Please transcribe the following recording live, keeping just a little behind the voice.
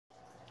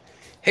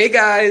Hey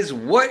guys,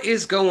 what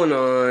is going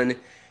on?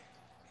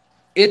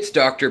 It's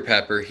Dr.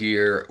 Pepper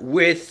here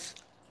with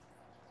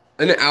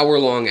an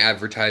hour-long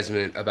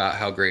advertisement about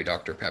how great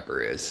Dr. Pepper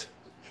is.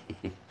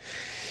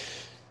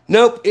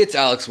 Nope, it's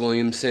Alex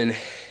Williamson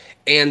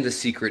and the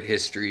secret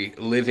history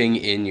living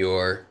in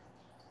your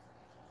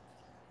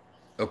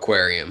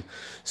aquarium.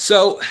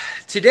 So,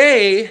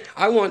 today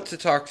I want to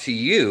talk to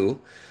you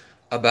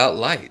about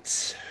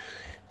lights.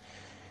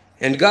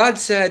 And God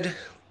said,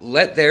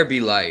 "Let there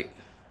be light,"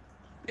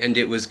 and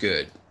it was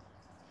good.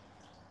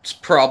 It's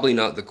probably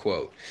not the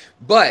quote.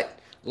 But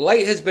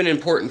light has been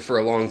important for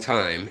a long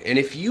time. And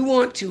if you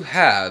want to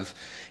have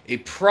a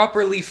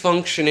properly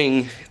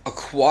functioning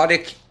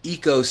aquatic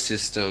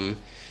ecosystem,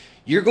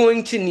 you're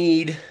going to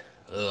need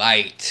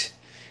light.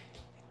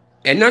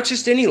 And not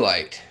just any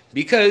light,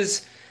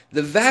 because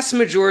the vast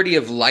majority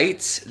of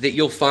lights that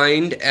you'll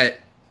find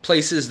at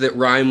places that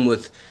rhyme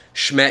with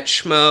Schmet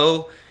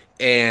Schmo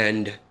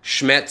and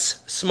Schmetz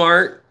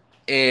Smart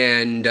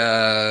and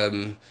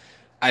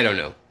I don't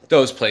know,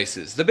 those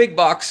places, the big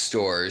box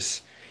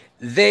stores,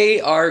 they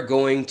are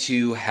going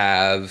to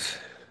have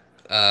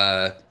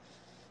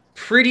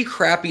pretty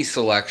crappy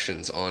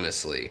selections,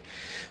 honestly.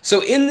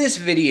 So in this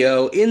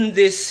video, in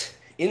this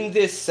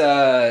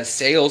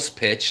sales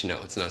pitch, no,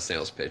 it's not a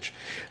sales pitch.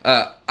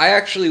 I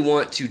actually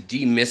want to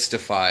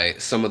demystify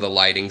some of the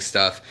lighting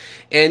stuff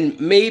and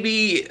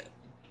maybe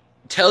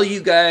tell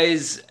you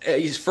guys,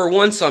 for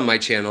once on my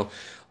channel,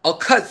 I'll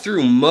cut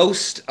through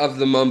most of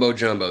the mumbo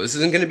jumbo. This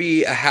isn't going to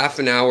be a half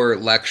an hour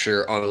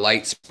lecture on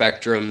light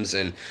spectrums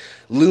and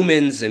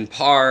lumens and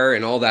par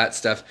and all that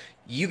stuff.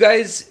 You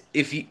guys,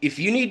 if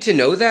you need to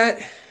know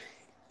that,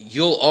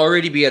 you'll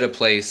already be at a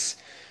place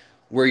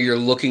where you're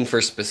looking for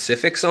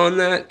specifics on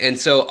that. And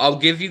so I'll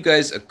give you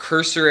guys a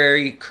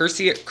cursory,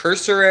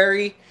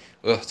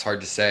 oh, it's hard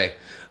to say,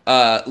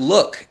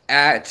 look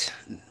at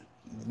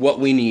what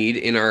we need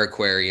in our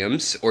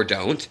aquariums, or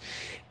don't.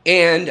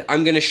 And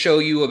I'm going to show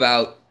you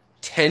about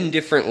 10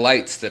 different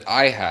lights that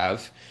I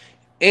have,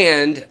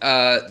 and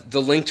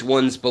the linked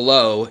ones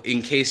below,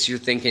 in case you're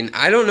thinking,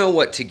 I don't know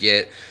what to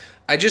get.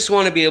 I just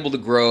want to be able to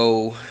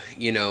grow,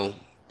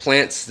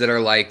 plants that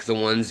are like the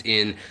ones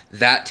in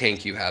that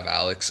tank you have,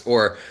 Alex.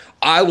 Or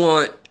I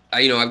want,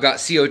 I've got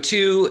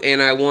CO2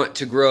 and I want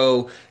to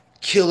grow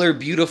killer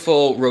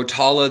beautiful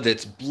Rotala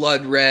that's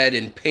blood red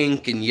and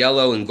pink and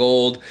yellow and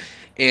gold,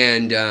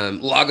 and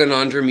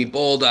Logonodremy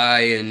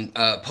boldi and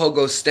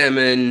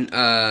Pogostemon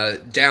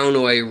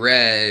Downoi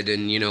red,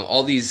 and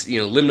all these,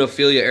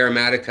 Limnophilia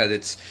aromatica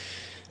that's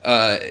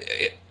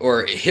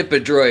or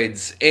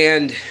hippodroids,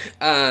 and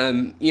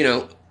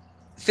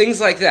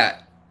things like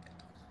that.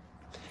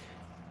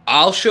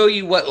 I'll show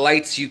you what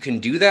lights you can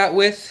do that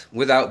with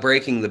without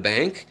breaking the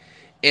bank,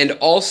 and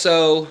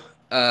also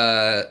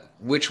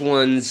which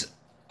ones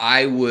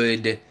I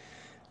would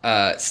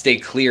stay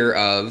clear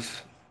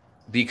of,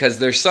 because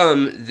there's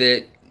some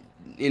that,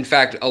 in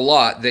fact, a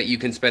lot that you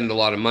can spend a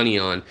lot of money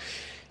on,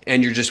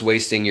 and you're just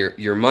wasting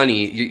your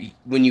money.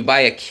 When you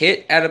buy a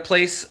kit at a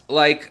place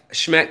like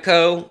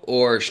Schmetco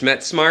or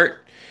SchmetSmart,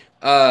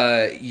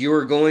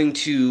 you're going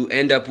to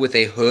end up with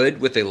a hood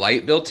with a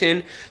light built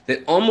in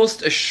that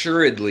almost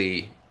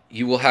assuredly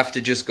you will have to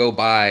just go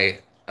buy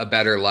a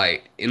better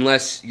light,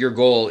 unless your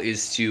goal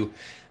is to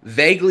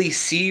vaguely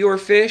see your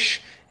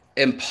fish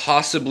and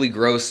possibly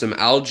grow some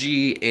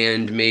algae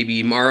and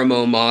maybe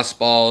Marimo moss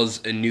balls,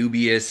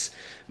 Anubias,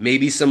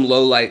 maybe some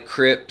low light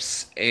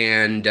crypts,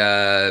 and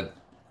I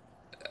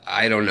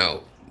don't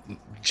know,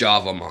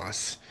 Java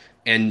moss,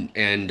 and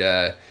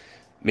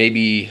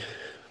maybe,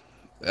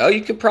 well, you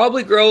could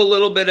probably grow a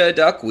little bit of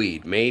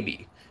duckweed,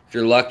 maybe, if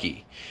you're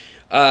lucky.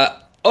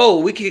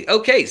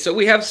 Okay, so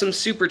we have some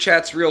super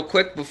chats real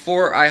quick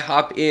before I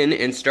hop in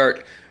and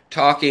start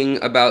talking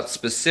about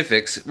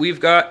specifics. We've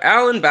got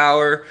Alan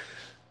Bauer,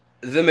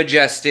 the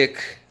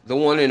majestic, the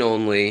one and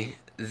only.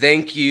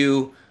 Thank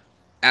you,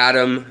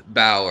 Adam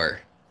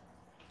Bauer.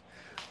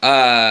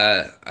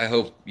 I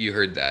hope you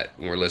heard that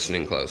and we're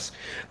listening close.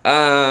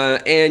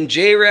 And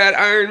J-Rad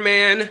Iron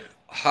Man,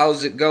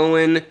 how's it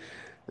going?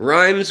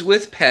 Rhymes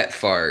with pet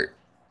fart.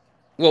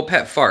 Well,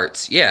 pet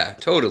farts. Yeah,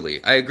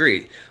 totally. I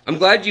agree. I'm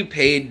glad you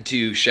paid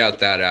to shout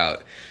that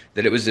out,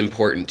 that it was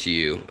important to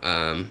you.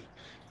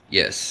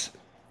 Yes.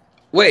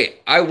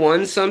 Wait, I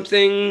won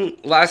something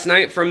last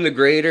night from the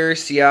Greater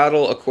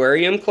Seattle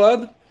Aquarium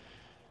Club?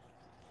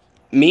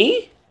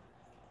 Me?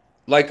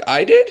 Like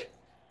I did?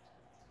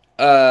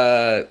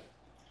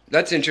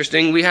 That's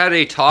interesting. We had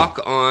a talk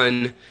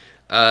on,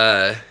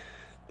 hold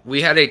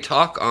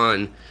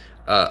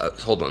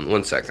on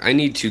one sec. I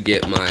need to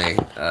get my,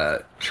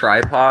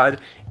 tripod,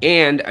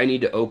 and I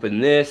need to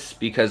open this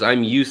because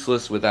I'm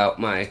useless without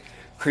my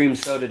cream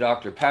soda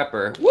Dr.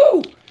 Pepper.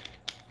 Woo!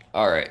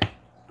 Alright.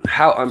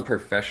 How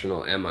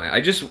unprofessional am I? I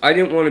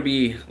didn't want to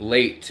be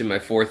late to my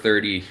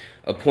 4:30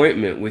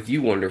 appointment with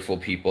you wonderful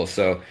people,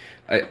 so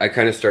I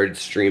kind of started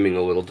streaming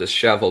a little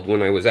disheveled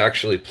when I was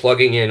actually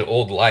plugging in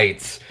old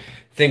lights,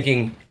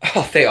 thinking,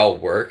 oh, they all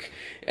work.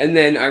 And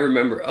then I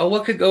remember, oh,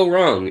 what could go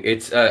wrong?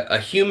 It's a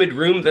humid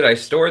room that I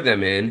store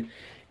them in,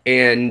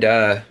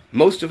 And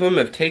most of them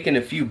have taken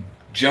a few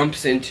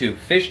jumps into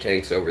fish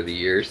tanks over the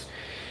years.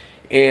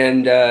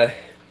 And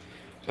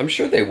I'm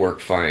sure they work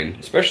fine,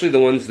 especially the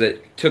ones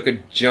that took a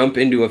jump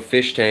into a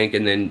fish tank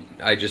and then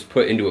I just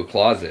put into a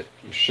closet.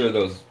 I'm sure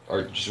those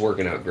are just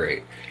working out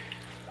great.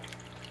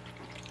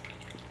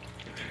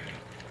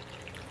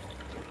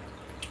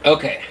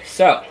 Okay,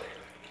 so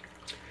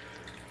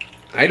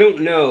I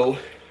don't know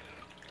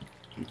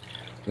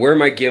where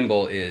my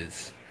gimbal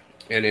is,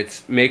 and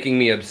it's making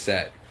me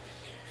upset.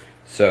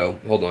 So,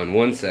 hold on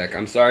one sec.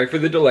 I'm sorry for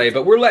the delay,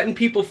 but we're letting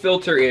people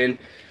filter in.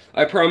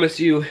 I promise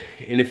you,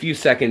 in a few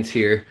seconds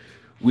here,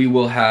 we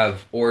will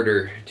have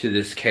order to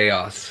this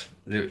chaos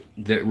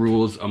that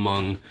rules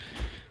among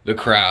the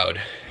crowd.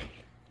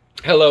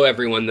 Hello,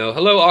 everyone, though.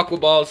 Hello,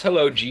 Aquaballs.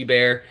 Hello,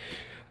 G-Bear.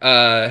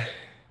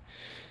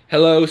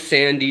 Hello,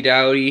 Sandy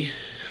Dowdy.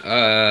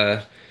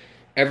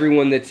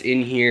 Everyone that's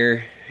in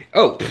here.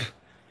 Oh,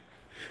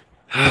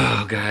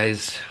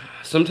 guys.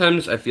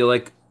 Sometimes I feel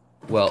like,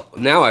 well,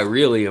 now I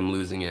really am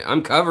losing it.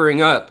 I'm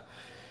covering up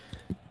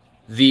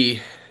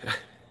the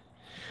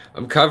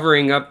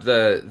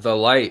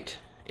light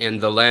and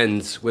the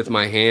lens with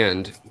my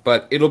hand,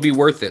 but it'll be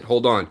worth it.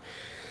 Hold on.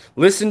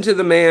 Listen to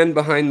the man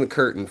behind the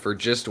curtain for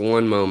just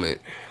one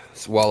moment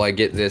while I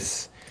get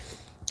this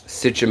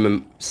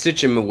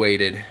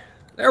situated.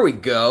 There we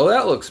go.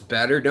 That looks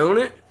better, don't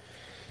it?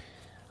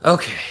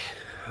 Okay.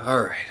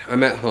 Alright.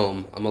 I'm at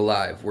home. I'm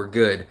alive. We're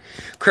good.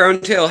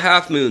 Crowntail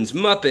Half Moons,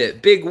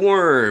 Muppet, Big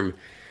Worm,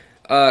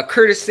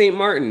 Curtis St.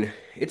 Martin.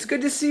 It's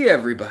good to see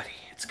everybody.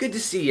 It's good to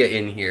see you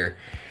in here.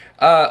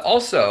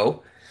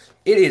 Also,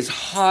 it is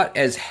hot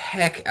as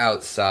heck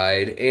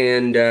outside,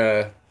 and,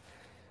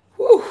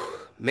 whew,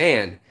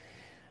 man,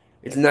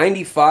 it's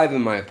 95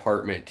 in my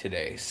apartment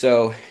today.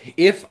 So,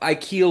 if I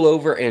keel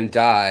over and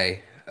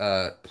die,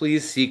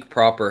 please seek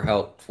proper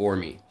help for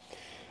me.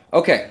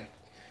 Okay,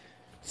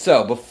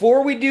 so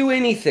before we do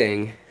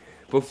anything,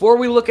 before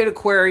we look at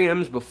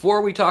aquariums,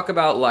 before we talk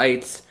about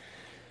lights,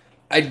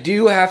 I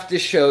do have to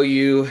show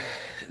you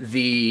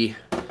the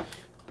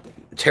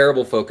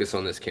terrible focus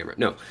on this camera.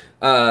 No,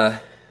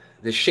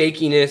 the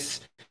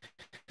shakiness.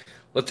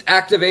 Let's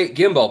activate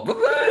gimbal.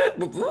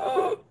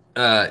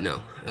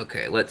 No.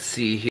 Okay, let's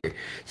see here.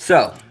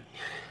 So,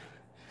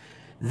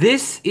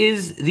 this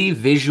is the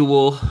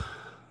visual.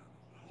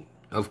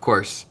 Of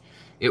course,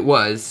 it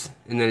was,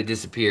 and then it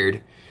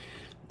disappeared.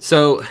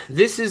 So,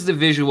 this is the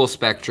visual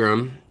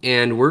spectrum,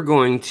 and we're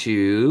going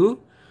to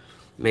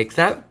make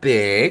that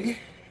big.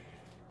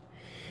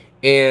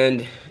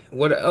 And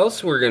what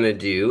else we're going to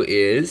do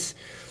is,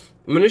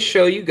 I'm going to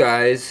show you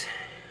guys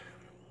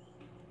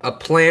a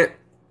plant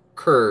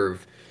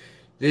curve.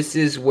 This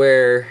is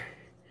where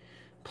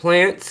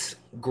plants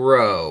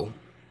grow.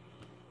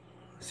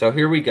 So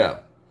here we go.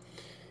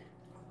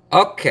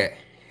 Okay,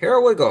 here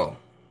we go.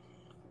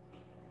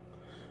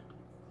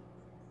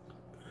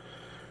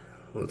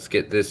 Let's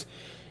get this.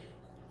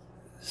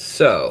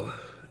 So,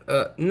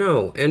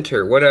 no,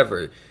 enter,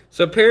 whatever.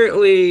 So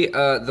apparently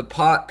the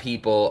pot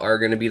people are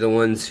going to be the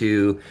ones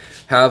who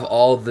have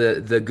all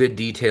the good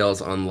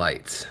details on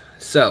lights.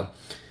 So,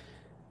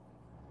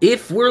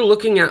 if we're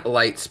looking at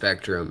light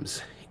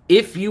spectrums,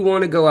 if you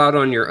want to go out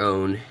on your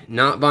own,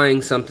 not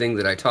buying something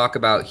that I talk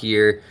about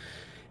here,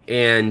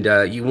 and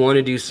you want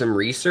to do some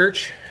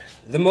research,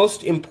 the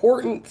most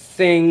important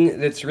thing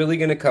that's really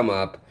going to come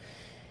up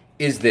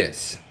is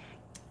this.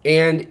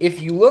 And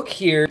if you look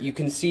here, you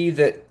can see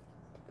that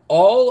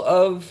all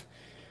of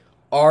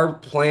our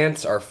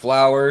plants, our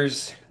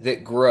flowers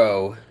that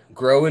grow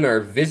in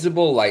our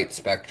visible light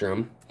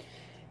spectrum.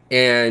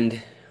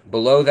 And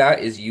below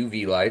that is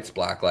UV lights,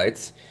 black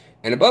lights.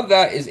 And above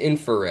that is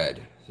infrared,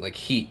 like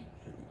heat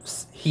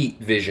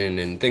vision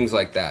and things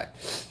like that.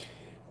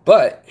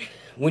 But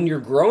when you're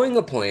growing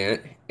a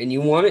plant and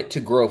you want it to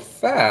grow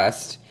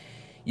fast,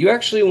 you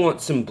actually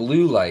want some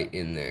blue light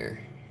in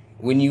there.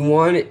 When you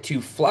want it to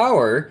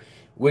flower,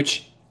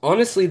 which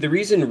honestly, the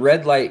reason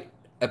red light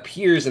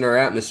appears in our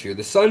atmosphere,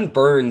 the sun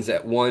burns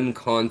at one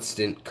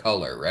constant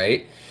color,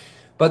 right?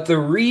 But the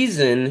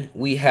reason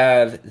we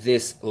have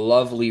this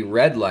lovely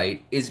red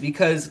light is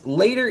because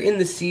later in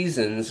the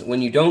seasons,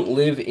 when you don't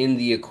live in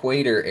the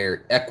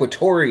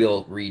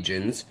equatorial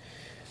regions,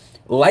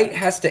 light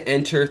has to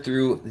enter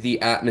through the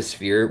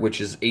atmosphere,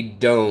 which is a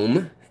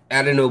dome,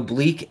 at an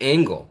oblique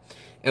angle.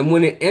 And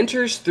when it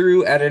enters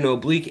through at an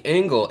oblique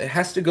angle, it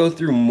has to go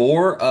through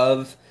more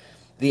of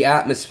the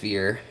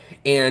atmosphere,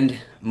 and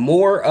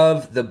more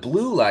of the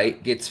blue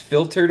light gets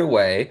filtered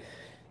away,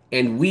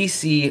 and we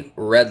see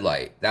red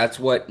light. That's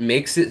what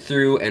makes it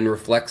through and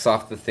reflects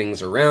off the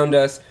things around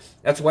us.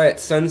 That's why at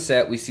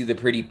sunset we see the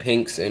pretty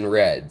pinks and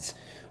reds.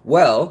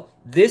 Well,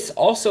 this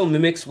also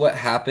mimics what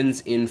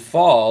happens in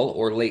fall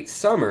or late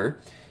summer,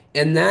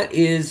 and that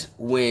is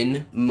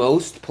when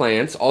most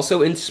plants,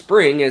 also in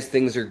spring as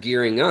things are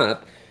gearing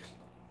up,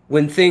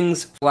 when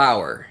things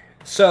flower.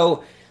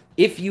 So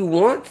if you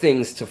want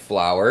things to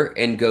flower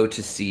and go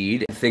to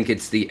seed, I think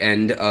it's the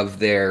end of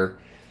their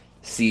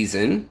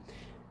season,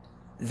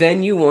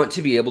 then you want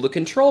to be able to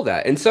control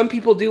that. And some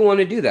people do want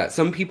to do that.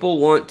 Some people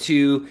want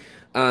to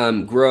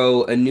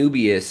grow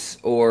Anubias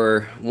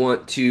or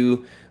want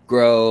to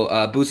grow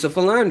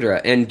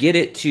Bucephalandra and get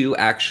it to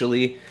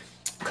actually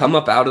come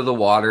up out of the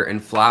water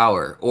and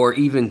flower, or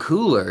even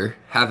cooler,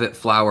 have it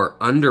flower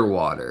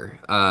underwater.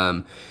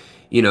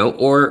 You know,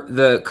 or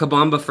the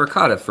Cabamba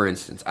furcata, for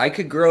instance. I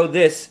could grow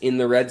this in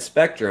the red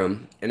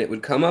spectrum, and it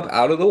would come up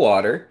out of the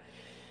water,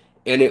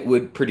 and it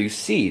would produce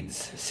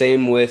seeds.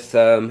 Same with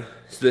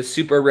the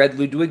super red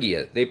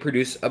Ludwigia. They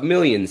produce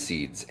 1,000,000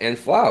 seeds and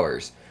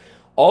flowers.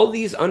 All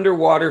these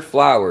underwater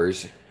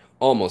flowers,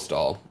 almost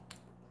all.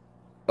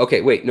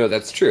 Okay, wait, no,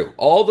 that's true.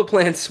 All the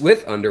plants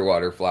with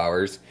underwater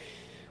flowers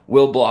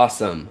will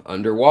blossom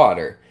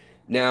underwater.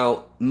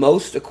 Now,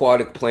 most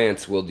aquatic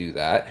plants will do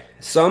that.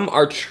 Some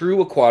are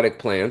true aquatic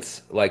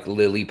plants, like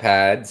lily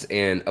pads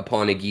and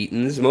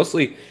aponegitans,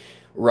 mostly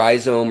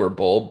rhizome or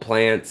bulb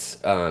plants,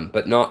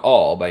 but not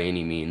all by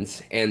any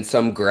means. And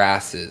some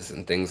grasses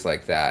and things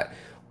like that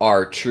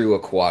are true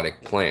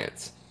aquatic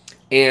plants.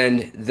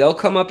 And they'll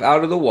come up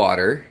out of the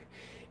water,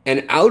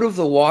 and out of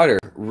the water,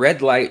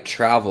 red light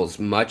travels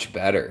much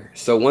better.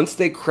 So once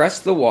they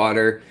crest the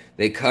water,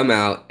 they come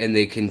out and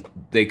they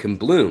can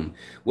bloom.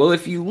 Well,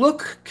 if you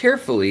look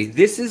carefully,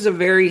 this is a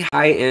very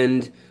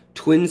high-end.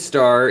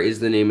 Twinstar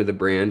is the name of the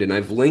brand, and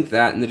I've linked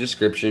that in the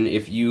description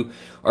if you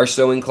are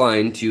so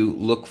inclined to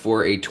look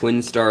for a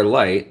Twinstar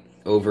light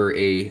over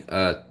a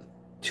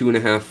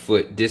 2.5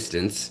 foot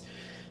distance,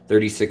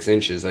 36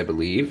 inches, I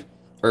believe.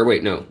 Or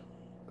wait, no.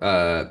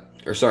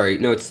 Or sorry,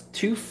 no, it's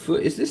 2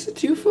 foot. Is this a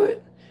 2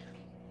 foot?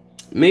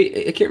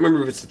 I can't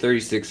remember if it's a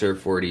 36 or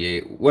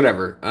 48.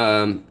 Whatever.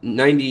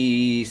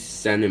 90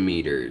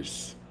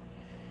 centimeters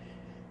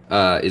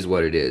is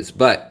what it is.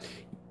 But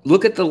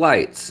look at the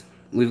lights.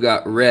 We've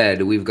got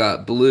red, we've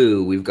got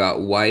blue, we've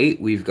got white,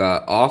 we've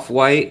got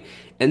off-white,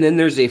 and then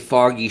there's a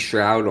foggy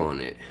shroud on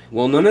it.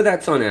 Well, none of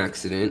that's on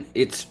accident.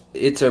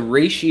 It's a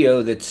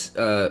ratio that's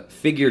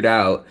figured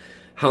out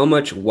how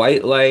much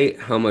white light,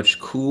 how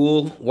much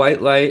cool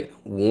white light,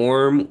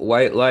 warm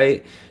white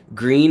light.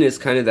 Green is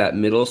kind of that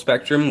middle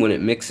spectrum. When it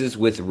mixes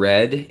with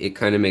red, it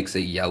kind of makes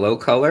a yellow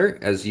color,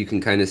 as you can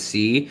kind of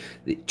see.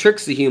 It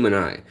tricks the human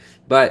eye.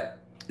 But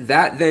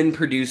that then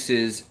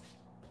produces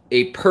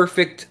a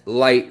perfect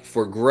light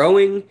for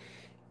growing,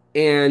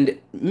 and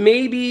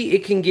maybe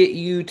it can get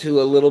you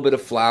to a little bit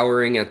of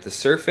flowering at the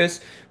surface,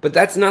 but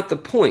that's not the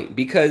point,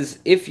 because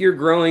if you're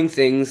growing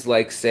things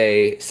like,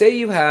 say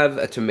you have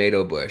a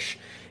tomato bush,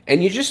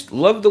 and you just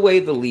love the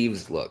way the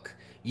leaves look,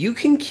 you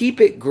can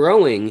keep it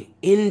growing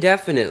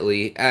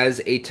indefinitely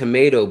as a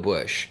tomato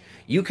bush.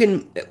 You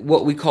can,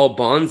 what we call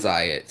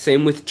bonsai it.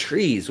 Same with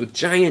trees, with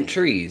giant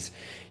trees.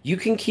 You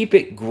can keep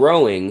it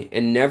growing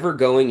and never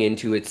going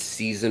into its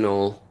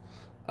seasonal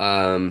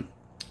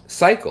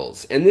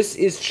cycles. And this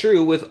is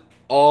true with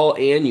all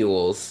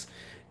annuals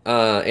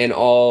and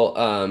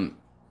all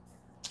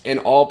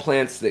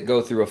plants that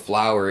go through a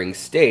flowering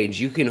stage.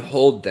 You can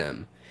hold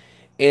them,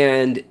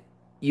 and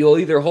you'll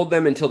either hold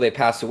them until they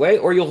pass away,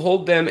 or you'll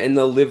hold them and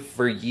they'll live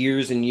for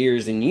years and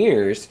years and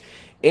years.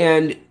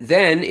 And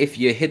then if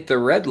you hit the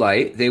red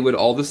light, they would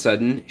all of a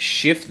sudden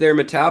shift their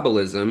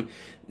metabolism.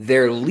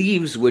 Their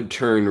leaves would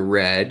turn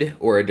red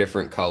or a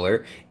different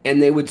color,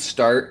 and they would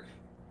start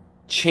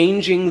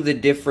changing the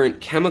different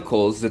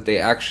chemicals that they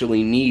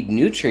actually need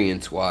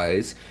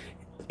nutrients-wise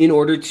in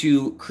order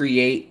to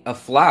create a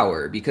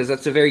flower, because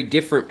that's a very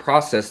different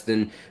process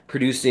than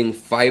producing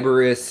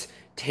fibrous,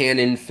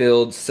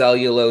 tannin-filled,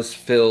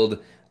 cellulose-filled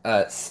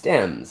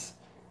stems.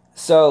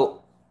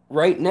 So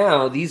right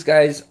now, these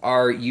guys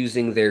are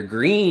using their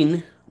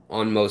green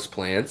on most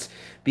plants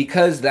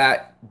because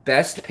that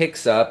best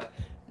picks up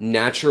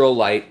natural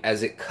light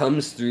as it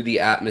comes through the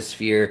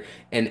atmosphere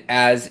and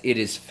as it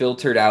is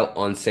filtered out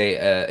on, say,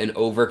 an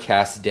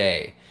overcast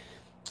day.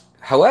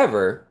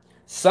 However,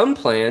 some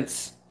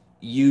plants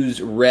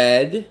use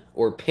red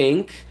or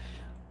pink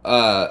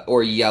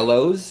or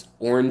yellows,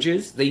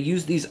 oranges. They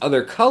use these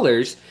other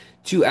colors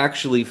to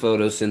actually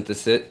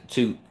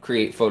to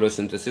create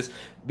photosynthesis,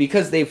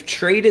 because they've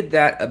traded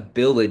that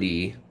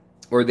ability,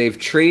 or they've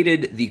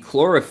traded the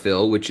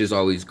chlorophyll, which is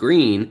always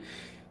green,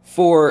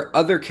 for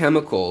other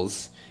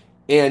chemicals,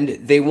 and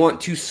they want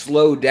to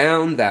slow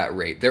down that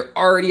rate. They're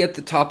already at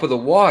the top of the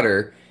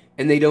water,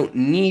 and they don't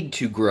need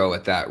to grow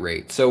at that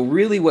rate. So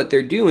really what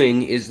they're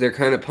doing is they're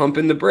kind of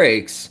pumping the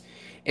brakes,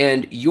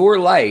 and your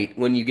light,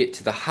 when you get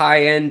to the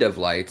high end of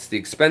lights, the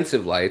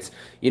expensive lights,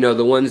 you know,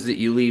 the ones that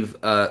you leave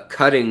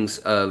cuttings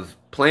of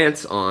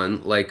plants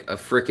on like a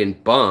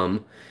frickin'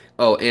 bum.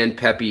 Oh, and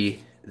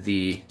Peppy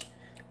the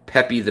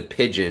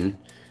pigeon,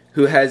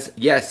 who has,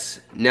 yes,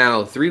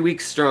 now 2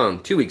 weeks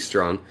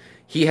strong,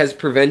 he has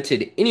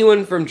prevented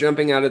anyone from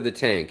jumping out of the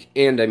tank.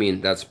 And I mean,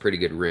 that's a pretty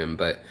good rim,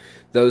 but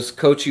those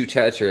Kochu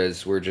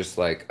Tetras were just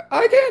like,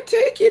 I can't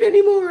take it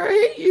anymore. I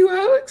hate you,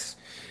 Alex.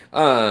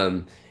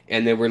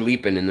 And they were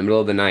leaping in the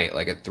middle of the night,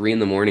 like at 3 in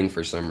the morning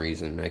for some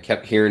reason. I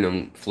kept hearing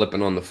them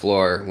flipping on the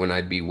floor when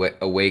I'd be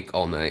awake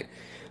all night.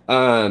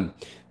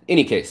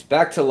 Any case,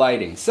 back to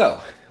lighting. So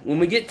when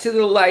we get to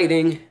the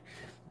lighting,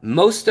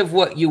 most of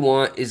what you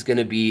want is going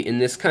to be in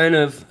this kind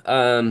of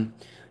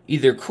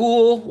either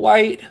cool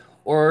white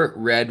or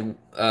red,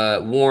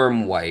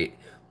 warm white,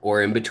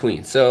 or in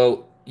between.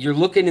 So you're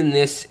looking in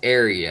this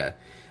area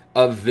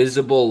of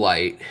visible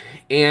light.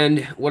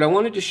 And what I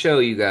wanted to show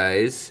you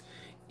guys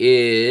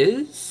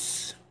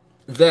is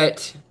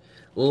that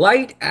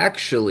light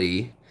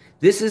actually,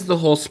 this is the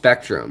whole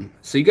spectrum.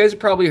 So you guys have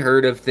probably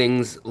heard of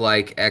things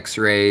like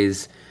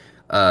X-rays,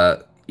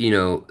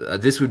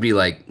 this would be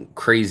like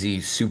crazy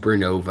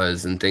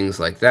supernovas and things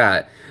like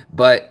that.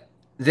 But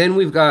then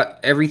we've got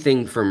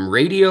everything from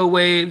radio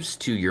waves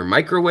to your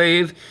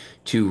microwave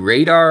to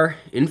radar,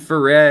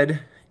 infrared,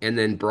 and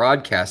then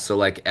broadcast. So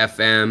like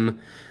FM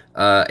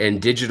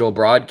and digital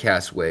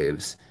broadcast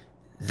waves.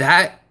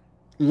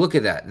 Look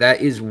at that.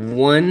 That is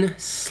one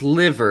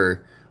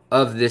sliver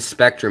of this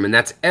spectrum. And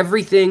that's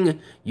everything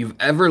you've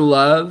ever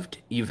loved,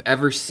 you've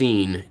ever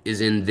seen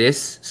is in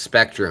this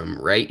spectrum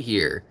right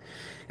here.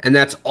 And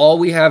that's all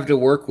we have to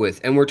work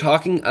with. And we're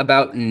talking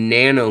about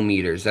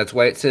nanometers. That's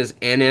why it says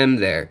NM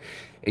there.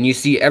 And you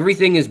see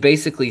everything is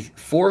basically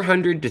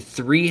 400 to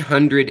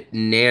 300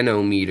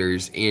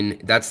 nanometers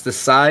that's the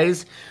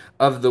size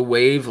of the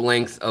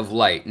wavelength of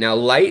light. Now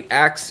light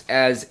acts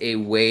as a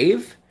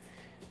wave.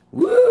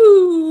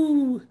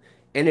 Woo!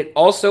 And it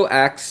also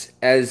acts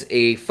as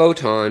a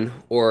photon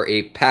or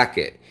a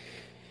packet,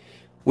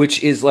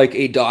 which is like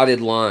a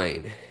dotted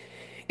line.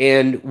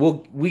 And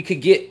we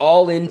could get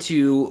all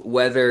into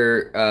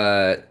whether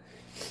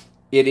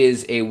it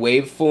is a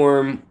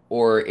waveform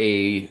or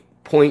a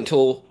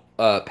pointal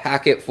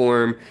packet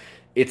form.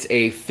 It's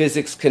a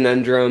physics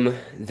conundrum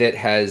that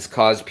has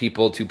caused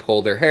people to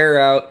pull their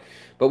hair out,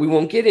 but we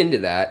won't get into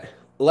that.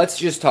 Let's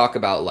just talk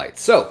about light.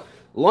 So,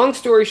 long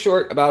story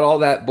short about all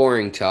that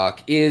boring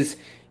talk is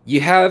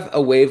you have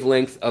a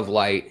wavelength of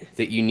light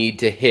that you need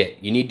to hit.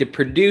 You need to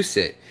produce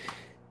it.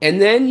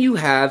 And then you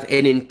have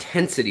an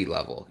intensity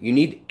level. You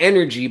need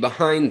energy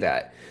behind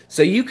that.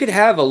 So you could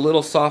have a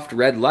little soft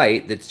red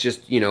light that's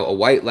just, a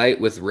white light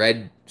with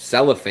red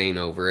cellophane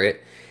over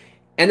it.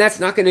 And that's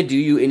not going to do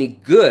you any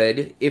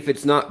good if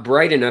it's not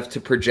bright enough to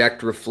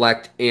project,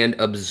 reflect, and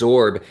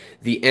absorb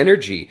the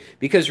energy.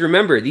 Because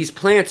remember, these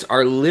plants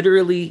are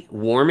literally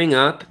warming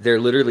up. They're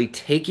literally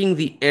taking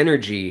the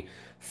energy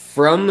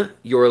from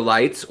your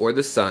lights or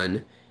the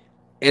sun,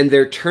 and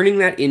they're turning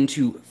that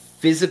into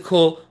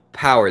physical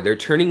power. They're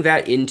turning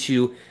that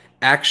into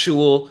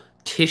actual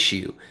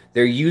tissue.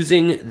 They're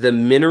using the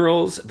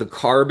minerals, the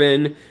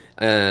carbon,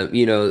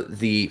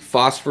 the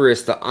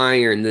phosphorus, the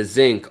iron, the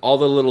zinc, all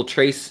the little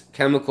trace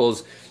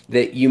chemicals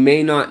that you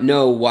may not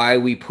know why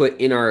we put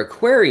in our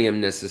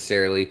aquarium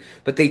necessarily,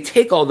 but they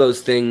take all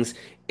those things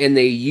and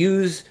they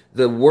use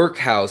the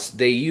workhouse,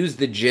 they use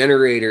the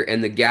generator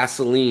and the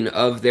gasoline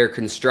of their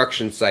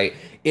construction site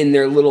in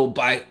their little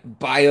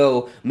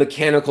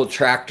biomechanical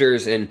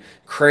tractors and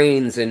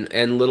cranes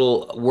and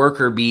little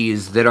worker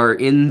bees that are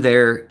in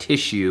their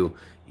tissue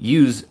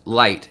use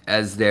light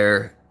as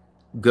their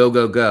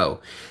go.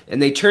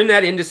 And they turn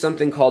that into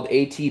something called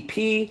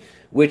ATP,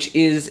 which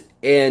is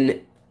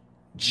an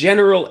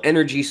general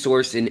energy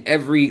source in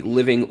every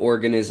living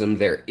organism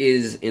there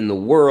is in the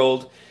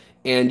world.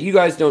 And you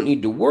guys don't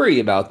need to worry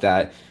about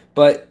that,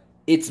 but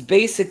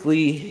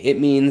it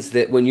means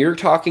that when you're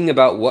talking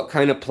about what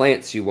kind of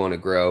plants you want to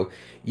grow,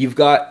 you've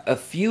got a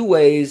few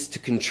ways to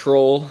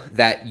control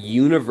that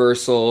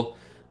universal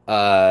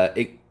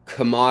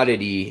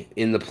commodity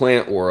in the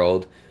plant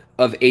world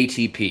of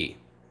ATP.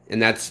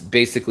 And that's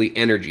basically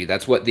energy.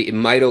 That's what the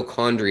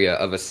mitochondria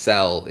of a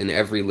cell in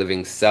every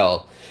living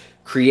cell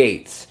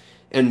creates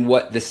and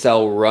what the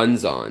cell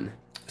runs on.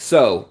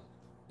 So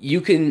you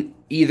can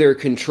either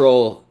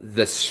control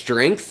the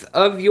strength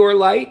of your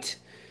light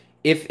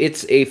if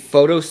it's a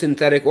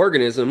photosynthetic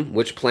organism,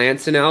 which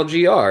plants and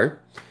algae are,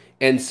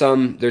 and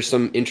there's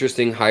some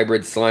interesting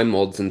hybrid slime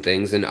molds and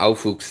things and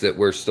aufuchs that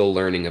we're still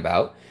learning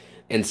about,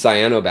 and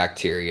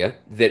cyanobacteria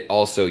that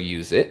also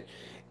use it.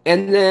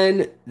 And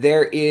then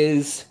there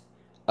is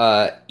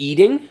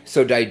eating,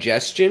 so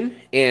digestion,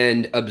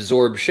 and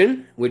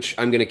absorption, which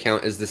I'm going to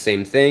count as the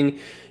same thing.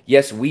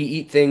 Yes, we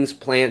eat things,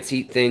 plants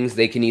eat things.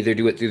 They can either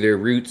do it through their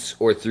roots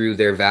or through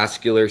their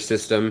vascular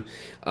system,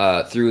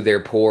 through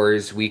their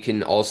pores. We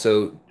can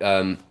also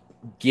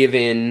give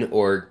in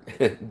or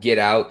get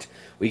out.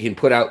 We can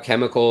put out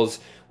chemicals.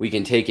 We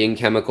can take in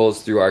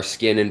chemicals through our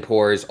skin and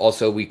pores.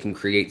 Also, we can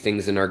create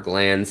things in our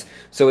glands.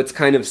 So it's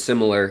kind of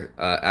similar,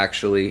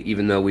 actually,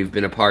 even though we've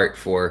been apart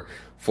for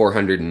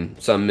 400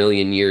 and some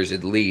million years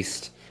at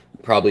least.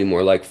 Probably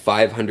more like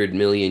 500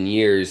 million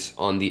years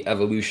on the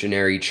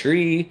evolutionary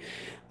tree.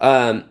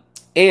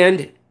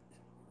 And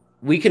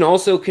we can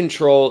also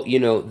control,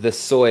 the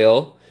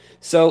soil.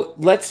 So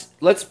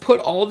let's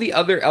put all the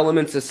other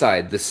elements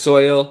aside. The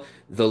soil,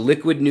 the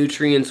liquid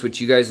nutrients,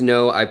 which you guys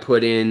know I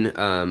put in,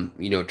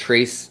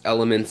 trace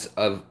elements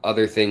of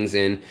other things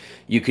in.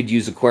 You could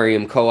use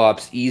Aquarium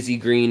Co-op's Easy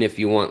Green if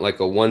you want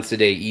like a once a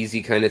day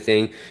easy kind of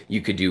thing.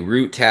 You could do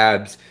root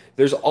tabs.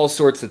 There's all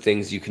sorts of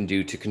things you can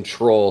do to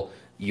control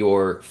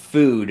your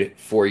food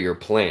for your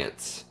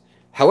plants.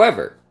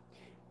 However,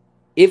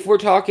 if we're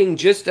talking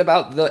just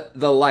about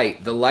the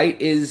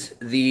light is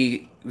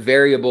the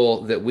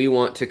variable that we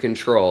want to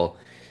control.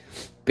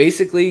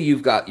 Basically,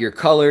 you've got your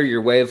color,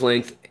 your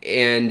wavelength,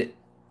 and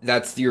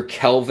that's your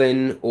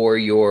Kelvin or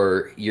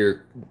your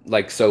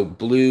like, so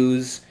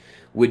blues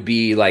would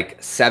be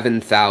like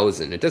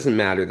 7,000. It doesn't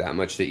matter that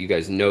much that you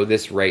guys know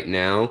this right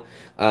now.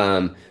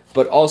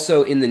 But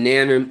also in the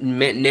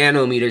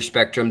nanometer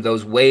spectrum,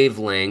 those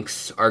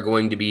wavelengths are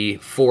going to be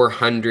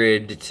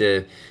 400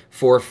 to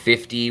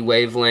 450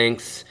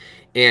 wavelengths.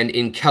 And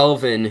in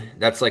Kelvin,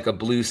 that's like a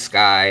blue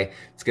sky.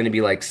 It's going to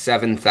be like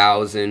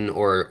 7,000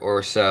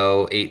 or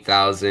so,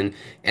 8,000.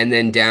 And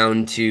then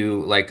down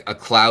to like a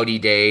cloudy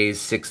day,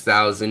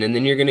 6,000. And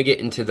then you're going to get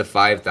into the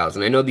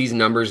 5,000. I know these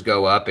numbers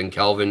go up and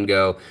Kelvin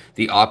go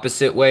the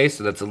opposite way,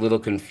 so that's a little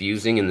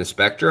confusing in the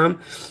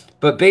spectrum.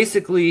 But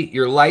basically,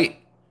 your light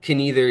can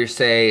either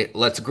say,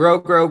 let's grow,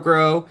 grow,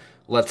 grow,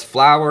 let's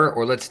flower,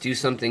 or let's do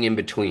something in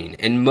between.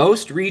 And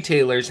most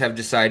retailers have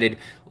decided,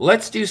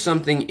 let's do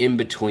something in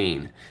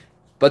between.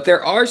 But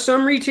there are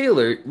some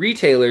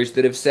retailers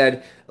that have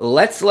said,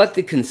 let's let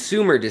the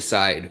consumer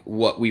decide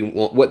what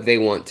they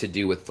want to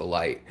do with the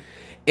light.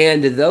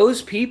 And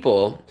those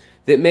people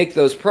that make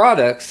those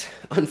products,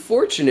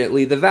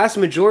 unfortunately, the vast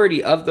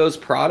majority of those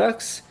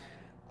products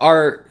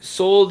are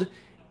sold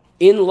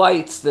in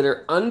lights that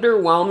are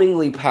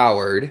underwhelmingly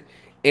powered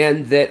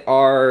and that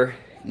are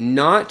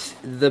not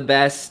the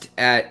best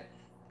at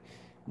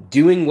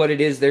doing what it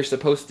is they're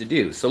supposed to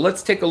do. So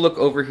let's take a look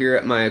over here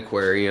at my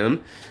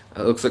aquarium.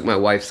 It looks like my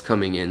wife's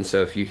coming in,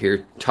 so if you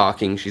hear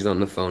talking, she's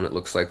on the phone, it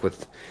looks like,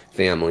 with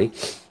family.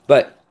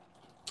 But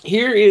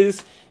here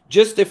is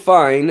just a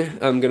fine,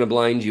 I'm going to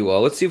blind you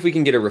all. Let's see if we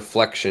can get a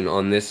reflection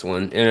on this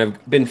one. And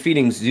I've been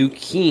feeding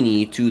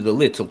zucchini to the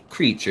little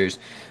creatures.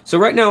 So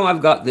right now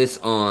I've got this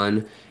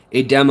on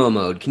a demo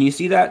mode. Can you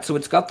see that? So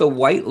it's got the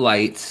white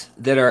lights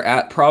that are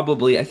at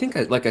probably, I think,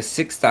 like a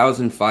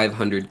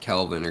 6,500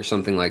 Kelvin or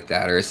something like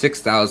that, or a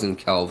 6,000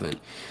 Kelvin.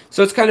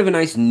 So it's kind of a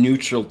nice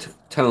neutral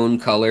tone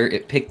color.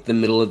 It picked the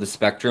middle of the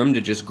spectrum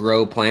to just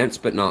grow plants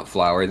but not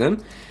flower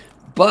them.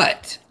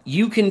 But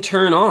you can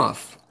turn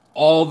off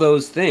all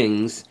those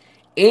things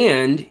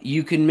and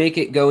you can make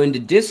it go into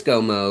disco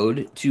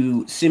mode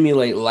to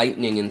simulate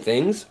lightning and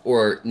things,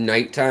 or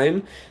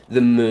nighttime,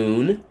 the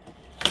moon.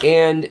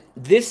 And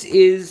this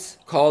is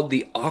called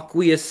the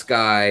Aqua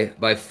Sky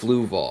by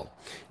Fluval.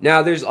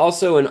 Now, there's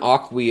also an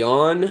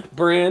Aqueon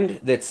brand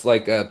that's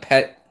like a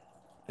pet,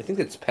 I think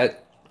it's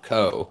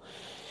Petco,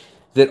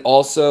 that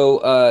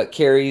also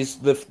carries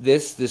this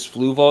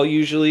Fluval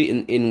usually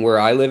in where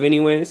I live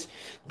anyways.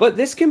 But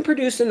this can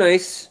produce a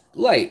nice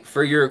light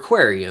for your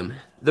aquarium.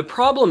 The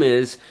problem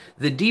is,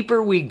 the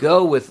deeper we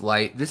go with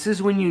light, this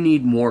is when you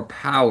need more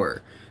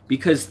power.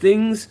 Because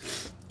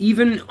things,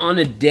 even on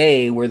a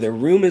day where the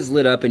room is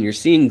lit up and you're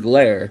seeing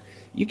glare,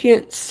 you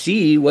can't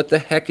see what the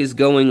heck is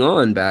going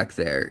on back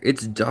there.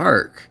 It's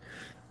dark.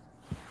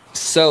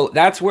 So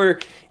that's where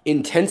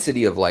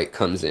intensity of light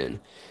comes in.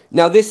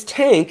 Now this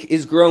tank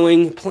is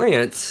growing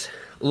plants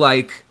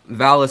like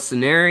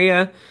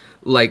Vallisneria,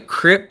 like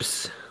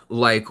Crips,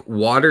 like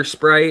Water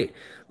Sprite,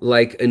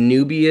 like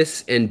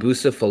Anubias and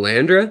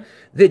Bucephalandra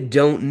that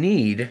don't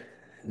need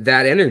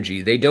that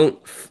energy.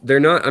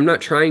 I'm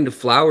not trying to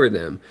flower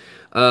them.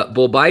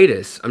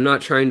 Bulbitis, I'm not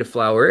trying to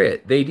flower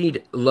it. They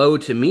need low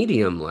to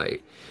medium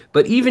light.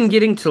 But even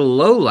getting to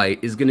low light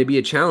is going to be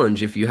a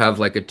challenge if you have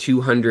like a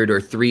 200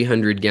 or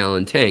 300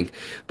 gallon tank.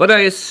 But I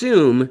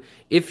assume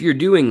if you're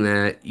doing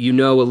that, you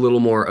know a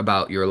little more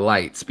about your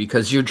lights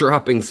because you're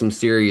dropping some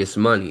serious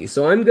money.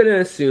 So I'm going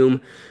to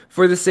assume,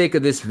 for the sake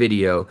of this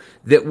video,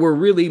 that we're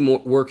really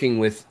working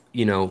with,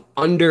 you know,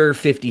 under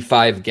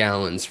 55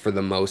 gallons for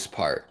the most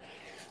part.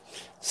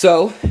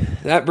 So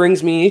that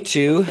brings me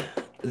to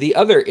the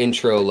other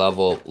intro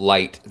level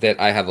light that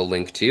I have a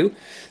link to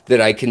that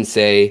I can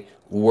say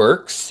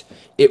works.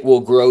 It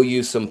will grow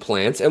you some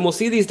plants, and we'll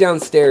see these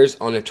downstairs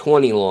on a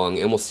 20 long,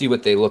 and we'll see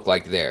what they look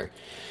like there.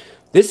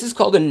 This is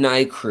called a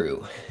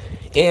Nicrew,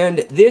 and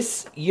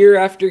this year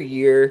after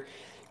year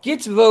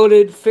gets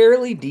voted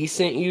fairly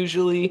decent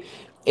usually,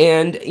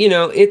 and you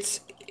know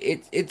it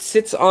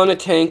sits on a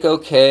tank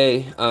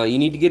okay. You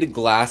need to get a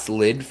glass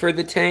lid for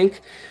the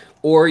tank,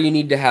 or you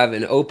need to have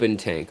an open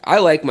tank. I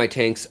like my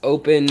tanks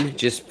open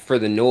just for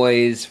the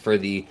noise, for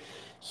the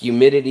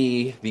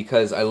humidity,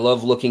 because I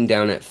love looking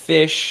down at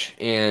fish,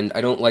 and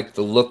I don't like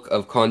the look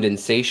of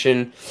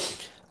condensation.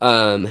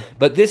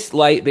 But this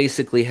light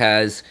basically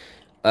has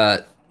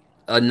a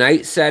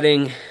night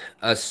setting,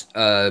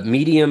 a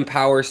medium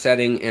power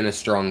setting, and a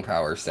strong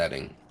power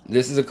setting.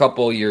 This is a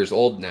couple years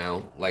old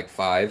now, like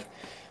 5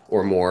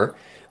 or more.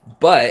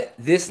 But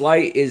this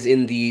light is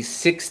in the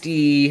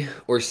 $60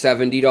 or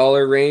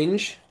 $70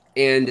 range,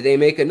 and they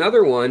make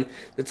another one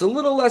that's a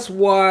little less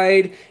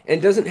wide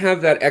and doesn't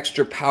have that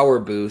extra power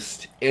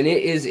boost, and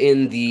it is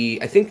in the,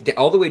 I think,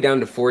 all the way down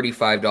to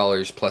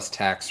 $45 plus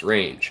tax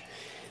range.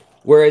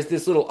 Whereas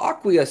this little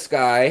Aqua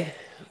Sky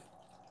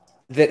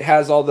that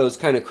has all those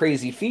kind of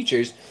crazy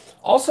features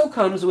Also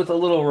comes with a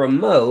little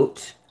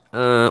remote.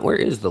 Where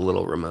is the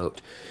little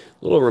remote?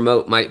 Little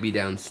remote might be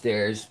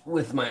downstairs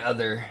with my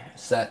other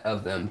set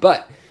of them.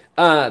 But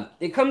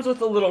it comes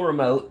with a little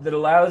remote that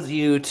allows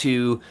you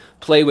to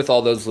play with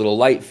all those little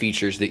light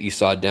features that you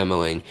saw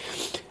demoing.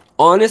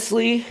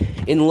 Honestly,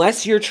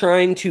 unless you're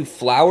trying to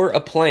flower a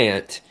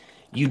plant,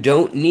 you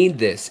don't need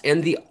this.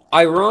 And the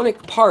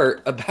ironic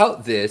part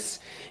about this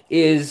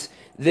is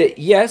that,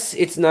 yes,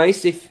 it's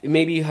nice if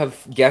maybe you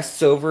have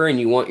guests over and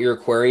you want your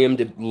aquarium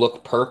to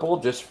look purple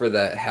just for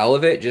the hell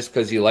of it, just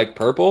because you like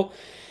purple.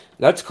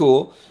 That's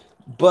cool.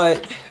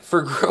 But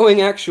for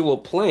growing actual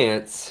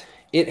plants,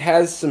 it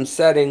has some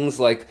settings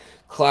like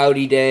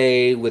cloudy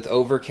day with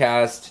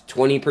overcast,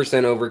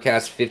 20%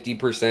 overcast, 50%,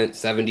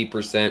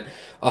 70%,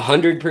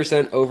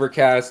 100%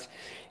 overcast.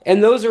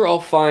 And those are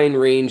all fine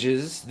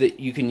ranges that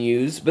you can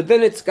use. But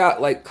then it's got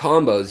like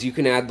combos. You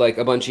can add like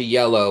a bunch of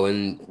yellow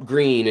and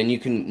green, and you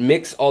can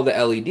mix all the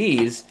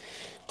LEDs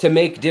to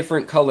make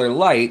different color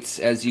lights,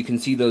 as you can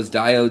see those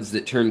diodes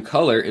that turn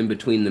color in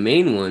between the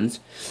main ones.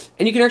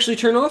 And you can actually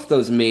turn off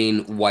those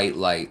main white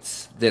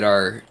lights that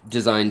are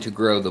designed to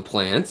grow the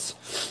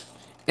plants.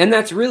 And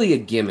that's really a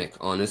gimmick,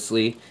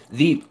 honestly.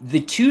 The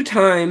two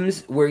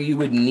times where you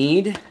would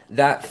need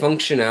that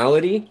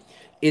functionality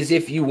is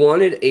if you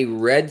wanted a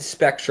red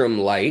spectrum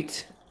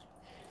light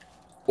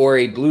or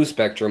a blue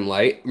spectrum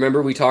light.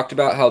 Remember we talked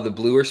about how the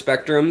bluer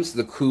spectrums,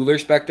 the cooler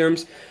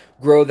spectrums,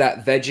 grow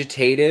that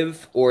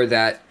vegetative or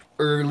that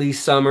early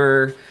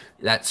summer,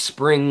 that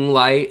spring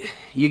light.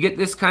 You get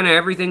this kind of,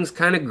 everything's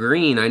kind of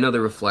green. I know the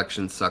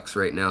reflection sucks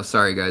right now.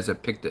 Sorry guys, I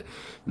picked it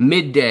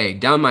midday,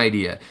 dumb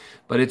idea.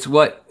 But it's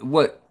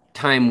what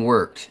time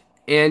worked.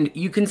 And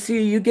you can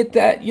see, you get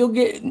that, you'll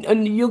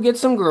get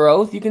some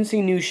growth. You can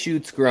see new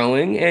shoots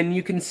growing, and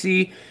you can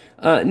see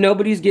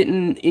nobody's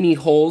getting any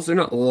holes. They're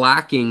not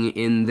lacking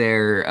in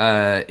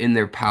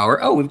their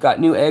power. Oh, we've got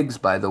new eggs,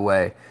 by the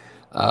way,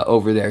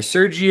 over there.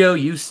 Sergio,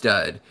 you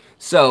stud.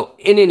 So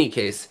in any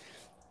case,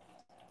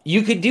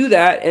 you could do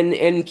that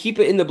and keep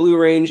it in the blue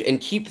range and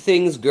keep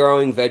things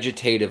growing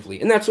vegetatively.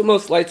 And that's what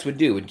most lights would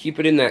do, would keep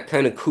it in that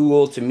kind of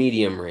cool to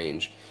medium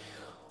range.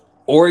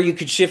 Or you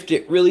could shift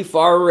it really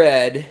far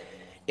red,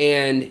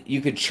 and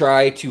you could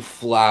try to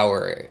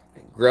flower it,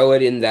 grow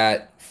it in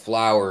that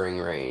flowering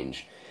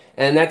range.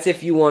 And that's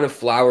if you want to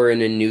flower an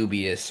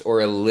Anubias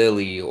or a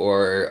lily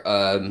or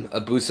a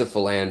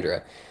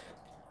bucephalandra.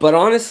 But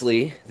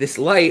honestly, this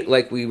light,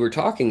 like we were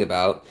talking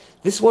about,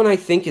 this one I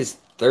think is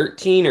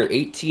 13 or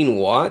 18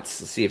 watts.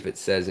 Let's see if it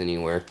says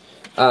anywhere.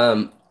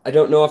 I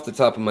don't know off the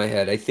top of my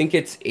head. I think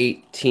it's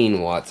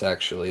 18 watts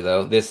actually,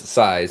 though, this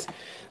size.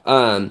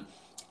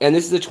 And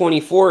this is a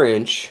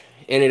 24-inch,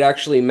 and it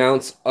actually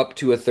mounts up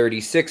to a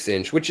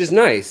 36-inch, which is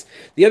nice.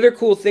 The other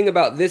cool thing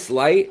about this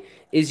light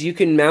is you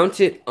can mount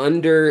it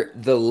under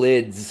the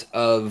lids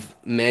of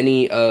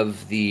many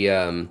of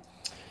the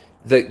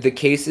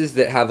cases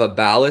that have a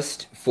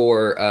ballast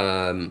for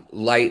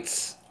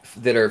lights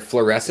that are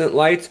fluorescent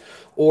lights,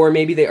 or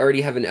maybe they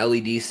already have an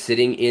LED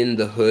sitting in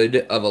the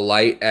hood of a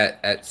light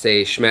at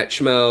say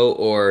Schmetschmo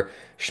or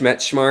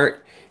Schmetzschmart,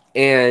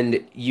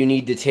 and you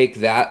need to take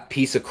that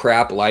piece of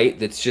crap light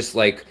that's just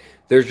like,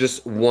 there's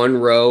just one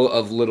row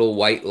of little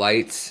white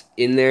lights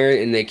in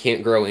there and they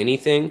can't grow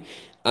anything.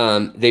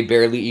 They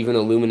barely even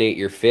illuminate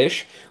your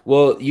fish.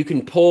 Well, you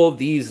can pull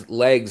these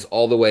legs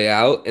all the way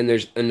out, and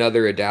there's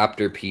another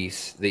adapter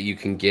piece that you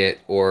can get,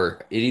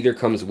 or it either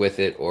comes with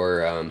it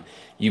or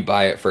you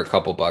buy it for a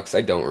couple bucks.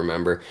 I don't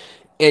remember.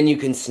 And you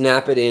can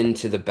snap it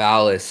into the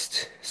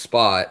ballast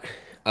spot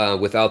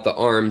without the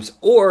arms,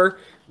 or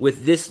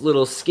with this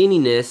little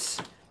skinniness,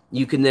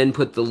 you can then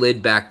put the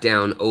lid back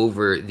down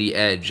over the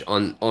edge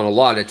on a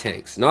lot of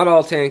tanks. Not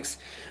all tanks,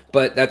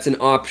 but that's an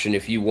option.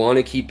 If you want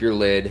to keep your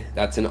lid,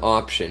 that's an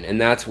option.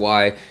 And that's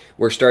why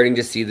we're starting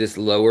to see this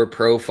lower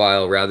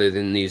profile rather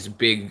than these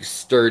big,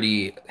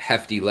 sturdy,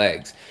 hefty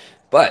legs.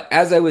 But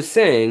as I was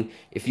saying,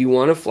 if you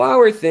want to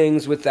flower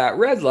things with that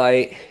red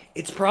light,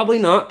 it's probably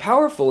not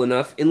powerful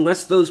enough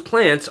unless those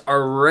plants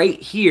are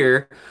right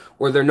here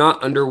or they're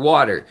not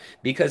underwater.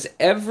 Because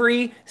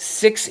every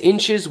 6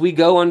 inches we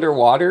go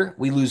underwater,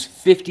 we lose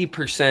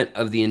 50%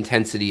 of the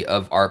intensity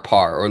of our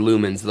PAR or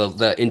lumens,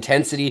 the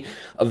intensity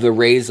of the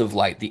rays of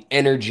light, the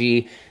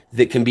energy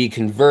that can be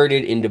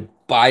converted into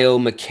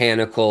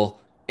biomechanical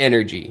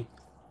energy.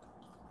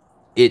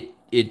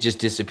 It just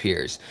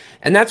disappears.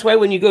 And that's why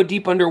when you go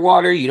deep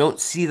underwater, you don't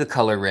see the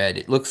color red.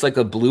 It looks like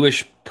a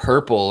bluish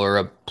purple or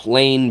a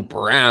plain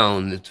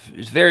brown.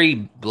 It's very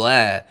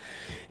blah.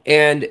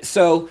 And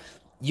so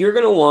you're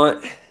going to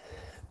want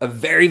a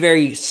very,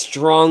 very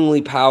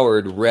strongly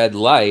powered red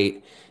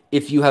light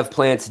if you have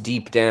plants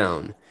deep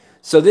down.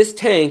 So this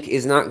tank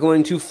is not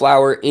going to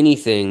flower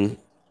anything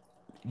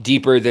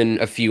deeper than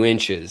a few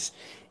inches,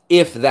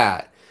 if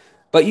that.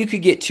 But you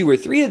could get 2 or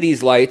 3 of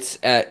these lights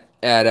at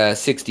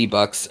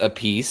 $60 a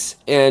piece,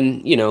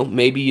 and you know,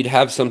 maybe you'd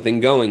have something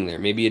going there.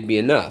 Maybe it'd be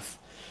enough.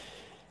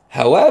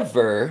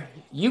 However,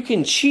 you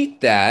can cheat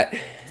that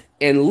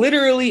and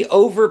literally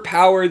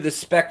overpower the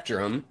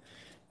spectrum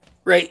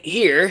right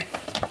here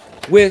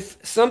with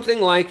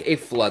something like a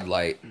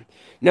floodlight.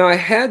 Now I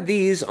had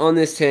these on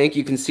this tank.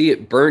 You can see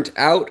it burnt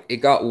out. It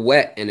got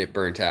wet and it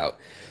burnt out.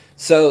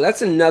 So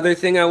that's another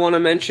thing I want to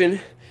mention.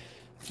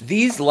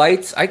 These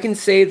lights, I can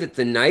say that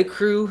the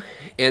Nicrew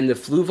and the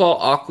Fluval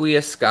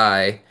Aqua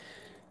Sky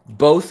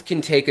both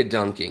can take a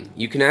dunking.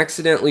 You can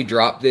accidentally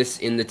drop this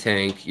in the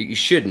tank. You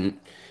shouldn't,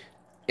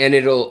 and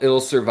it'll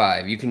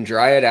survive. You can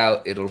dry it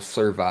out, it'll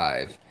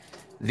survive.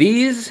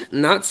 These,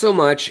 not so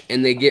much,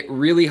 and they get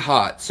really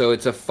hot, so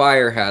it's a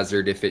fire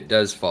hazard if it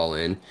does fall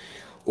in.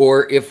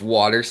 Or if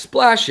water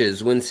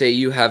splashes, when, say,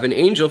 you have an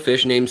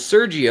angelfish named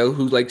Sergio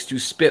who likes to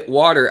spit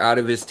water out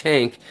of his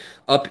tank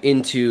up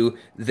into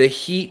the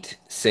heat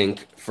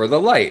sink for the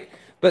light.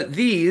 But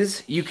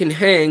these, you can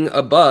hang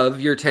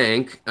above your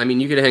tank. I mean,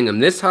 you could hang them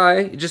this high.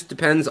 It just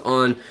depends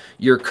on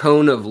your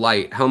cone of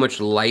light, how much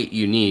light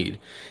you need.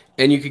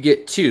 And you could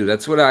get two.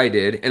 That's what I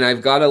did. And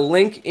I've got a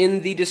link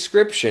in the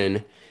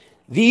description.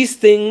 These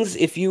things,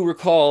 if you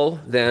recall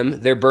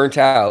them, they're burnt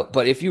out.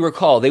 But if you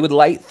recall, they would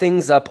light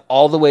things up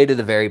all the way to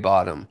the very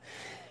bottom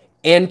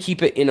and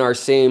keep it in our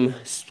same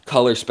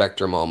color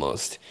spectrum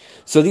almost.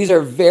 So these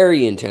are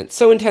very intense.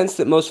 So intense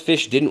that most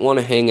fish didn't want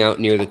to hang out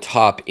near the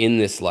top in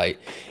this light.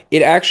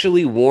 It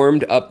actually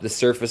warmed up the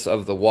surface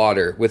of the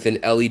water with an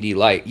LED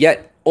light,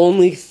 yet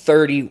only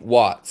 30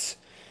 watts.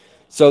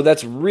 So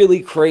that's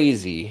really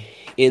crazy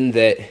in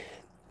that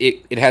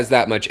it has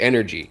that much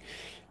energy.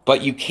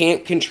 But you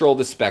can't control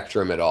the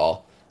spectrum at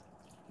all.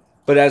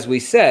 But as we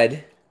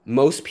said,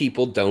 most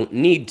people don't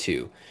need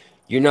to.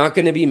 You're not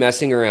going to be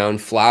messing around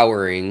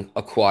flowering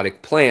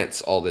aquatic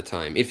plants all the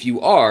time. If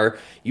you are,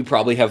 you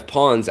probably have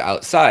ponds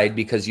outside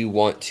because you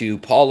want to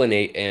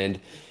pollinate and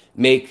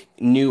make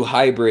new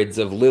hybrids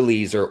of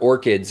lilies or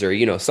orchids or,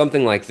 you know,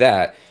 something like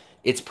that.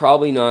 It's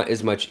probably not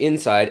as much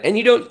inside. And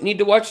you don't need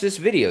to watch this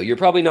video. You're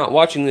probably not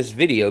watching this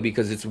video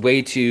because it's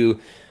way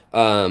too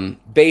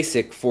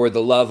basic for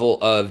the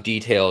level of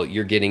detail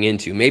you're getting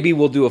into. Maybe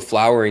we'll do a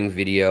flowering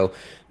video.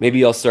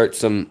 Maybe I'll start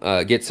some,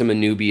 get some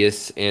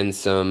Anubias and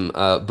some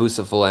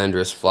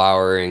Bucephalandrus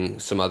flowering,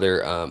 some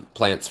other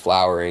plants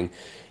flowering,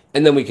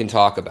 and then we can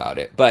talk about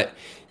it. But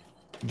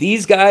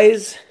these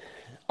guys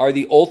are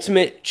the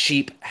ultimate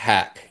cheap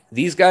hack.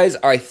 These guys,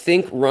 I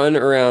think, run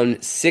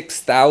around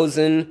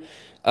 6,000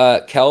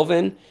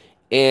 Kelvin,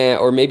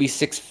 or maybe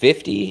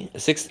 650,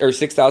 or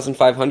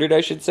 6,500, I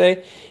should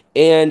say.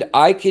 And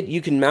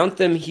you can mount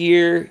them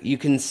here. You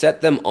can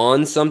set them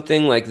on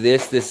something like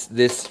this.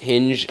 This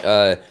hinge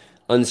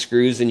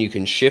unscrews and you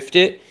can shift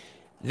it.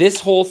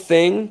 This whole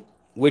thing,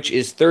 which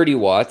is 30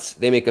 watts,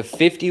 they make a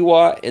 50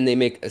 watt and they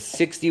make a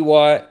 60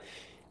 watt.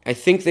 I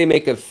think they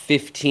make a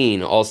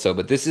 15 also,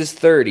 but this is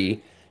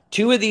 30.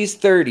 Two of these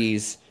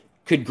 30s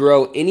could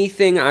grow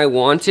anything I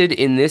wanted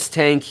in this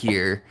tank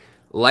here,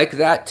 like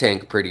that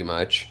tank pretty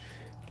much,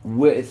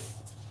 with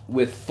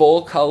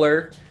full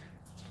color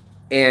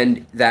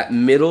and that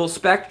middle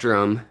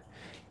spectrum.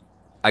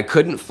 I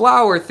couldn't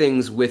flower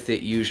things with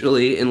it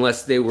usually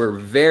unless they were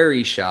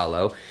very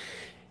shallow.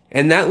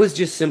 And that was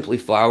just simply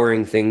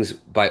flowering things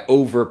by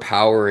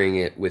overpowering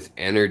it with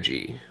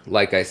energy.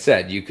 Like I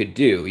said, you could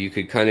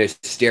kind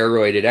of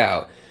steroid it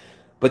out.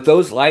 But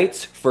those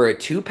lights for a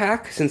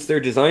 2-pack, since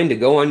they're designed to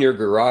go on your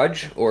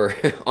garage or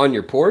on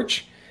your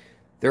porch,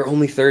 they're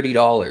only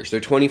 $30. They're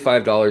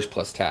 $25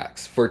 plus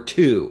tax for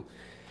 2.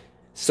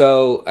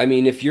 So, I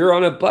mean, if you're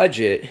on a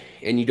budget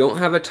and you don't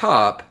have a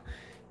top,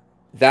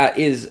 that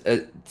is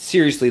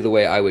seriously the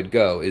way I would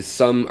go, is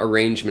some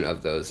arrangement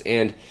of those.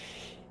 And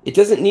it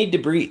doesn't need to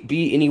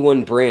be any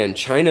one brand.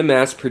 China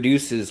mass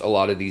produces a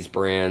lot of these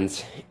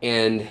brands,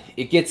 and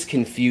it gets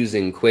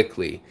confusing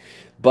quickly.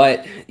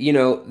 But, you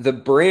know, the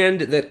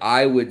brand that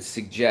I would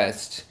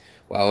suggest...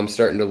 Wow, I'm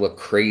starting to look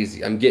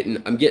crazy. I'm getting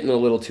a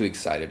little too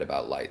excited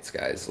about lights,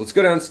 guys. Let's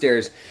go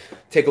downstairs,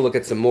 take a look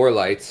at some more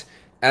lights.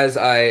 As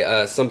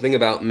I, something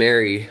about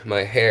Mary,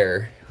 my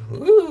hair.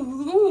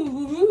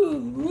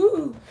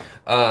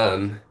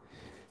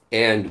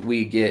 And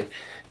we get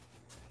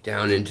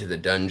down into the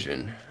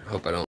dungeon.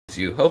 Hope I don't lose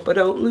you. Hope I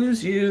don't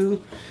lose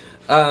you.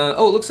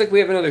 Oh, it looks like we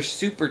have another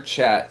super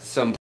chat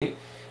some point.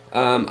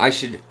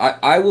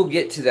 I will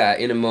get to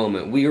that in a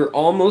moment. We are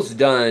almost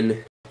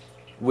done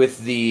with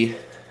the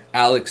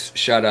Alex,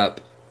 shut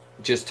up,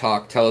 just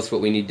talk, tell us what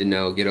we need to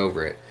know, get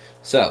over it.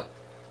 So,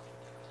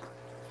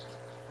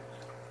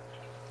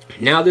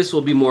 now this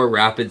will be more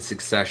rapid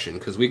succession,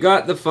 because we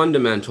got the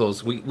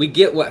fundamentals, we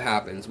get what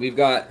happens. We've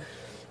got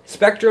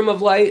spectrum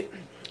of light,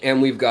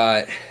 and we've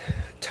got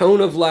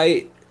tone of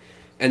light,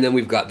 and then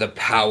we've got the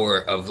power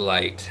of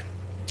light,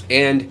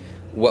 and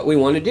what we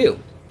want to do.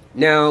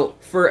 Now,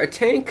 for a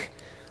tank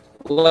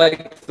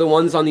like the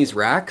ones on these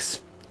racks,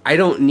 I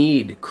don't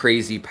need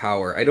crazy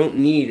power. I don't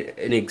need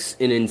an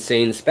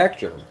insane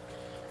spectrum.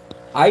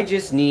 I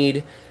just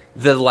need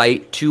the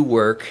light to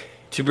work,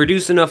 to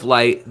produce enough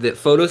light that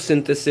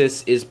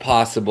photosynthesis is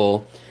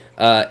possible,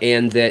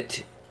 and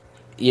that,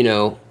 you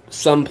know,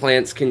 some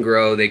plants can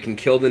grow, they can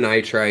kill the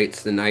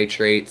nitrites, the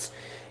nitrates,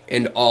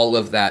 and all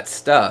of that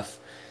stuff.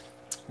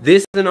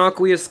 This is an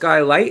Aqua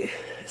Sky light,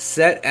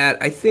 set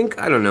at, I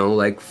think, I don't know,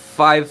 like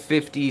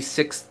 550,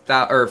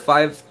 6,000 or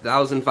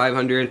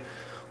 5,500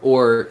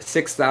 or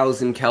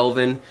 6,000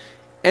 Kelvin,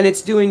 and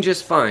it's doing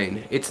just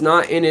fine. It's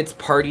not in its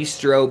party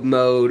strobe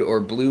mode or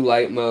blue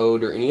light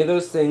mode or any of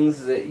those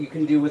things that you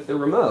can do with the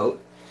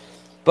remote,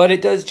 but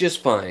it does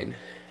just fine.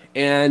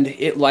 And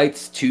it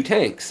lights 2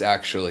 tanks,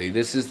 actually.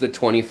 This is the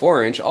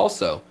 24-inch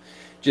also,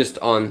 just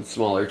on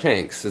smaller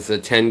tanks. It's a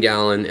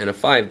 10-gallon and a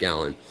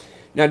 5-gallon.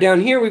 Now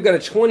down here we've got a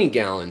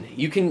 20-gallon.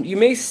 You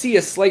may see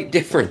a slight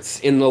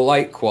difference in the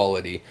light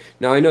quality.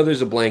 Now I know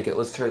there's a blanket.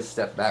 Let's try to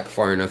step back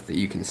far enough that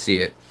you can see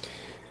it.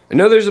 I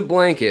know there's a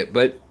blanket,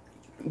 but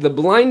the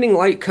blinding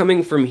light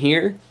coming from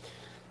here,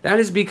 that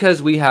is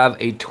because we have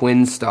a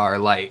Twinstar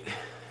light.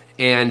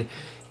 And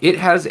it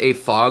has a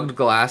fogged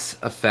glass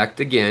effect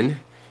again.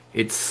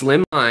 It's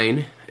slim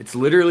line. It's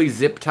literally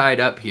zip tied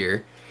up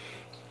here.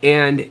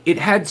 And it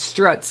had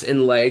struts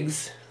and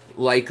legs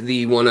like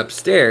the one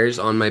upstairs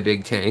on my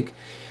big tank.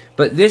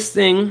 But this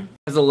thing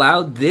has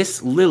allowed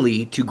this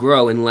lily to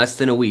grow in less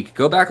than a week.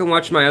 Go back and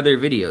watch my other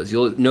videos.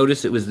 You'll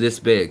notice it was this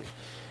big.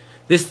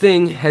 This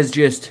thing has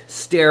just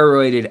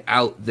steroided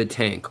out the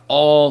tank.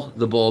 All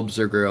the bulbs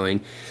are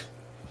growing.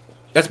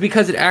 That's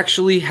because it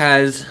actually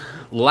has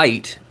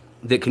light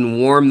that can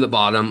warm the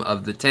bottom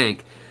of the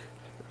tank,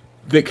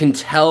 that can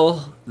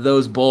tell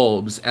those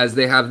bulbs as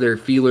they have their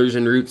feelers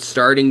and roots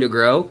starting to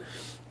grow,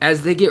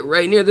 as they get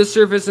right near the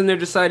surface and they're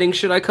deciding,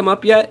 should I come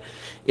up yet?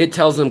 It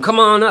tells them, come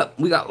on up,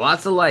 we got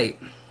lots of light.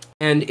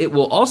 And it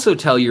will also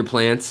tell your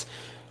plants,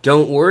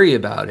 don't worry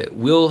about it.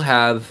 We'll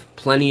have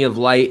plenty of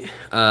light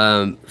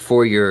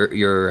for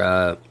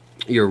your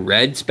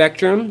red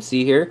spectrum,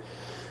 see here,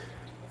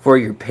 for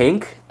your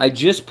pink. I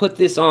just put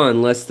this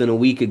on less than a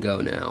week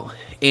ago now,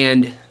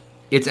 and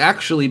it's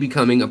actually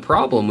becoming a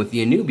problem with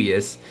the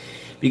Anubias,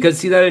 because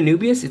see that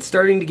Anubias? It's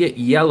starting to get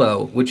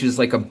yellow, which is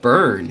like a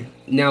burn.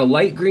 Now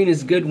light green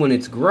is good when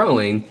it's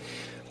growing,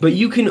 but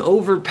you can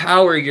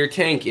overpower your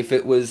tank. If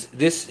it was,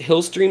 this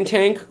Hillstream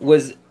tank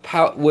was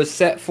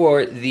set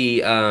for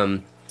the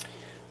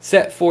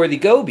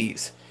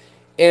gobies,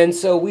 and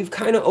so we've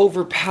kind of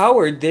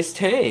overpowered this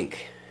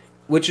tank,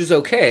 which is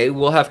okay.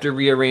 We'll have to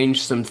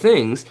rearrange some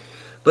things,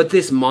 but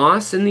this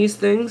moss and these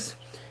things,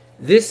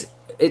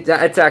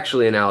 it's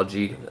actually an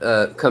algae,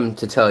 come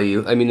to tell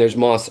you. I mean, there's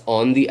moss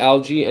on the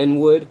algae and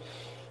wood,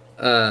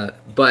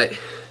 but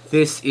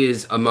this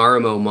is a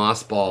Marimo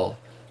moss ball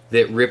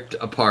that ripped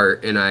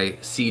apart and I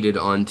seeded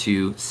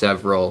onto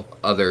several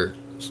other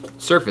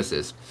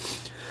surfaces.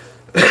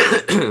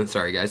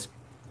 Sorry, guys.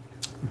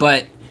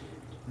 But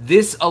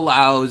this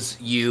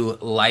allows you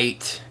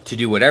light to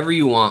do whatever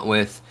you want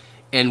with,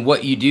 and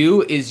what you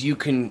do is you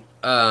can...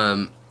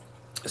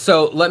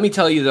 So let me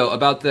tell you though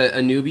about the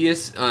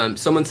Anubias.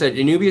 Someone said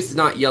Anubias is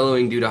not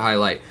yellowing due to high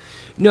light.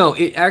 No,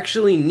 it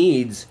actually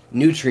needs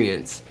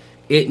nutrients.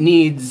 It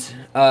needs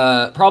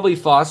probably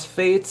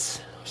phosphates,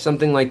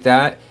 something like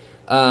that.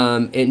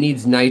 It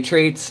needs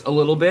nitrates a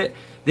little bit.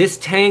 This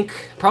tank,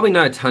 probably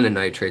not a ton of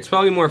nitrates,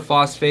 probably more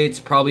phosphates,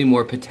 probably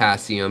more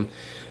potassium.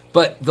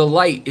 But the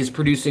light is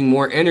producing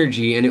more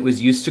energy, and it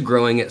was used to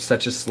growing at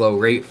such a slow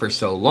rate for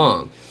so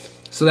long.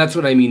 So that's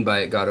what I mean by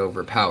it got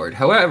overpowered.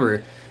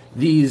 However,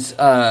 these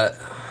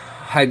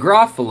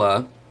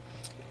hygrophila,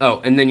 oh,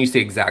 and then you say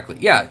exactly.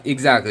 Yeah,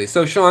 exactly.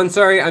 So Sean,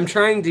 sorry, I'm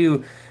trying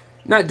to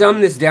not dumb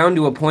this down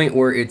to a point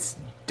where it's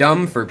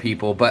dumb for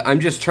people, but I'm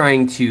just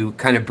trying to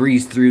kind of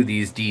breeze through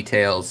these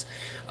details,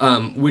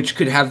 which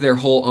could have their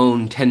whole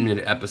own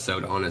 10-minute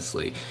episode,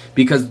 honestly,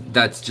 because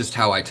that's just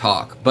how I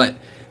talk. But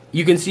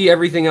you can see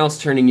everything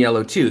else turning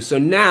yellow too. So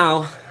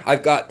now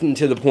I've gotten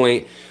to the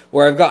point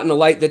where I've gotten a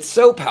light that's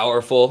so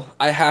powerful,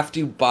 I have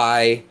to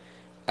buy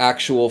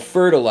actual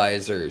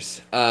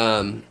fertilizers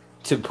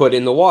to put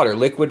in the water,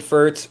 liquid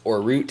ferts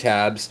or root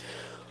tabs,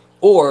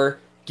 or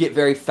get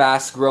very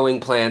fast growing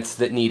plants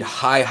that need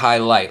high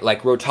light,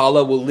 like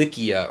Rotala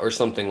Willikia or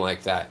something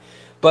like that.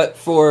 But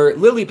for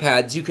lily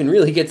pads, you can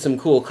really get some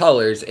cool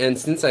colors, and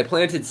since I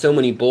planted so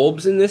many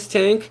bulbs in this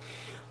tank,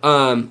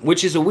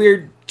 which is a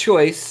weird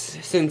choice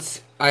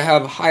since I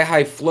have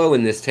high flow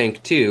in this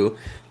tank too,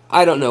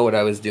 I don't know what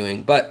I was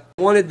doing, but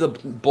I wanted the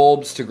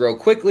bulbs to grow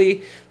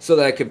quickly so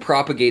that I could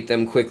propagate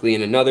them quickly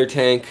in another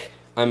tank.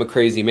 I'm a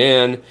crazy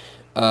man.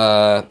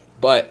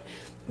 But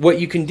what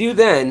you can do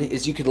then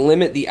is you can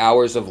limit the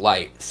hours of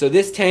light. So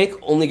this tank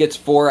only gets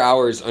 4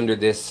 hours under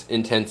this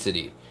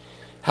intensity.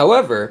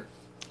 However,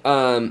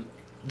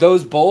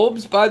 those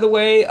bulbs, by the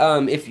way,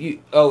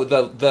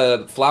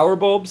 the flower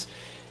bulbs,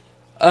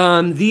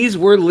 these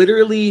were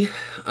literally,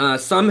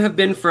 some have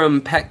been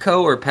from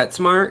Petco or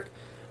PetSmart.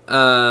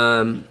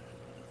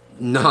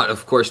 Not,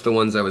 of course, the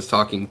ones I was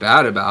talking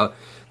bad about.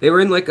 They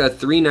were in like a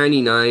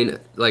 $3.99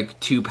 like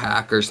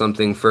 2-pack or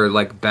something for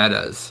like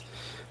betas.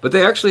 But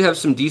they actually have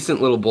some decent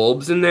little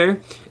bulbs in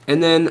there.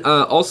 And then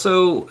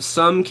also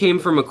some came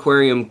from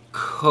Aquarium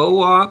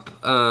Co-op.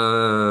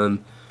 I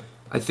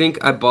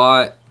think I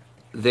bought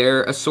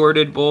their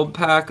assorted bulb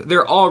pack.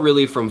 They're all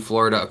really from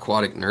Florida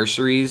Aquatic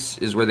Nurseries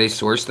is where they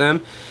source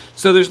them.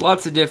 So there's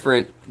lots of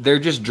different, they're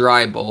just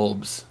dry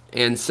bulbs.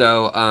 And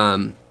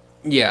so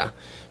Yeah.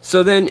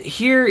 So then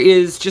here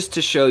is, just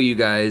to show you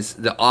guys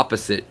the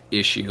opposite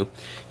issue.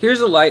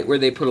 Here's a light where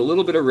they put a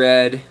little bit of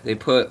red, they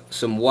put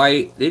some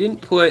white. They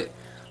didn't put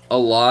a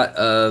lot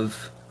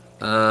of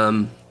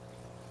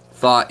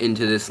thought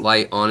into this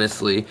light,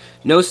 honestly.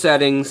 No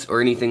settings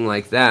or anything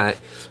like that,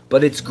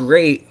 but it's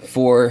great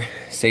for,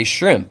 say,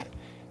 shrimp.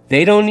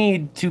 They don't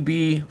need to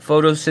be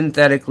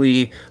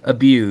photosynthetically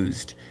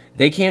abused.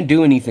 They can't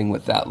do anything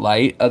with that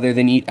light other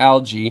than eat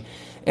algae.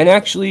 And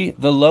actually,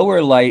 the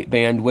lower light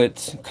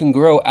bandwidths can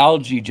grow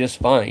algae just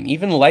fine.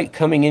 Even light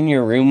coming in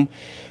your room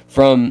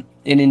from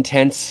an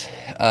intense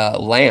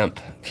lamp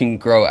can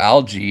grow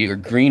algae, or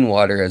green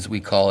water as we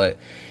call it.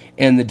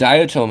 And the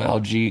diatom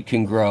algae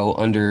can grow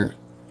under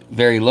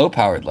very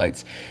low-powered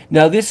lights.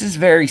 Now, this is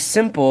very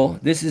simple.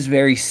 This is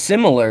very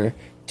similar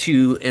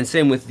to, and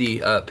same with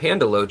the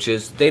panda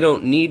loaches. They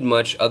don't need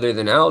much other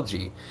than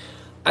algae.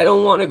 I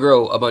don't want to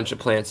grow a bunch of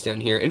plants down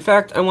here. In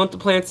fact, I want the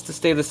plants to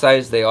stay the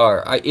size they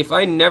are. If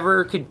I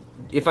never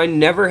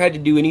had to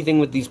do anything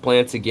with these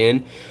plants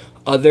again,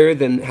 other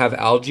than have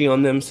algae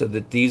on them so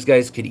that these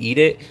guys could eat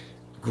it,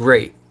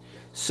 great.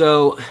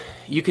 So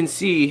you can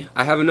see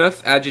I have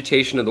enough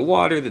agitation of the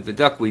water that the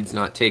duckweed's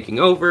not taking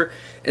over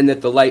and that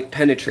the light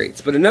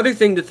penetrates. But another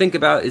thing to think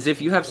about is if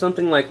you have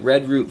something like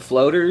red root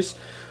floaters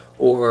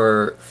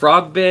or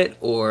frog bit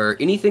or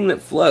anything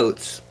that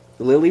floats,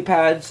 lily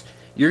pads,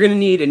 you're going to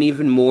need an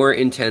even more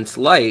intense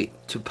light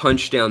to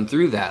punch down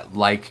through that,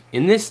 like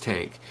in this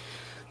tank.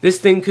 This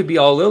thing could be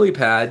all lily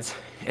pads,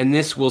 and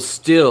this will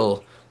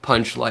still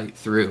punch light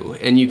through.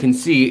 And you can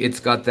see it's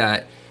got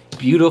that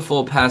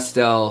beautiful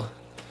pastel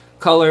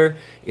color.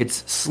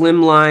 It's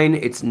slimline.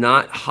 It's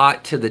not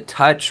hot to the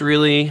touch,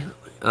 really.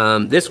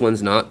 This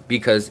one's not,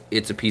 because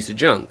it's a piece of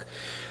junk.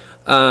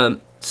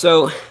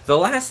 So the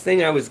last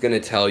thing I was going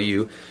to tell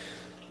you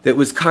that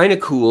was kind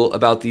of cool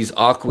about these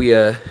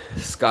Aqua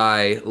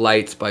Sky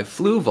lights by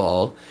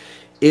Fluval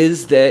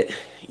is that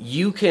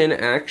you can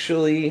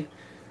actually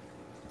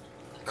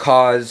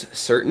cause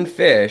certain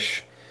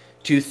fish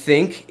to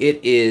think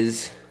it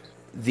is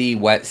the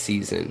wet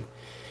season.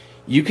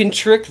 You can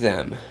trick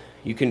them.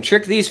 You can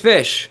trick these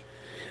fish.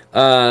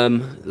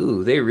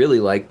 Ooh, they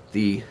really like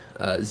the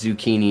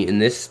zucchini in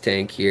this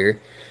tank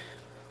here.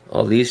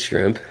 All these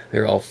shrimp,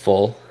 they're all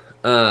full.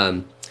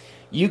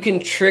 You can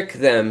trick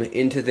them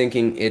into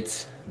thinking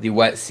it's the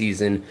wet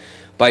season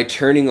by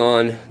turning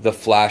on the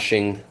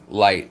flashing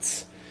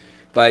lights,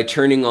 by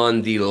turning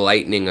on the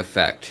lightning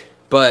effect.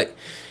 But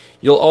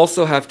you'll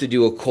also have to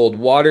do a cold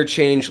water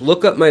change.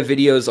 Look up my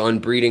videos on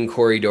breeding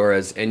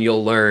Corydoras and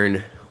you'll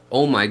learn,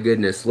 oh my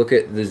goodness, look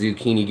at the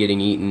zucchini getting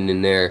eaten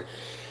in there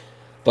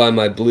by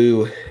my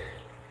blue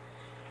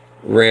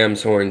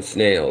ram's horn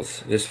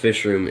snails. This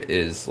fish room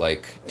is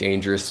like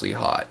dangerously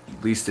hot.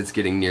 At least it's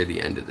getting near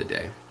the end of the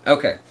day.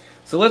 Okay.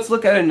 So let's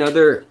look at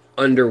another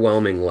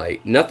underwhelming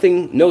light.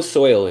 Nothing, no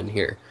soil in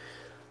here.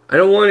 I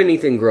don't want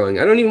anything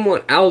growing. I don't even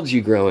want algae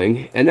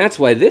growing, and that's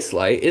why this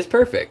light is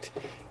perfect.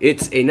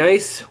 It's a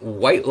nice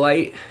white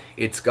light.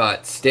 It's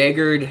got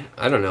staggered,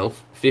 I don't know,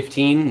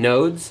 15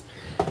 nodes.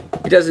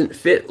 It doesn't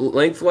fit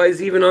lengthwise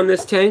even on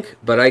this tank,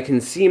 but I can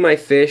see my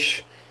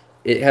fish.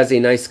 It has a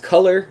nice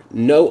color,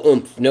 no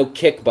oomph, no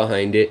kick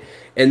behind it,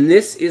 and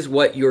this is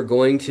what you're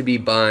going to be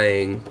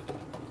buying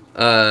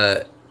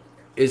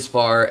as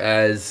far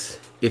as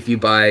if you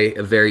buy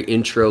a very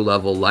intro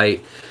level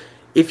light.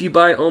 If you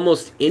buy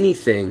almost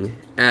anything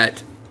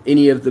at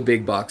any of the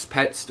big box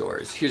pet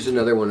stores. Here's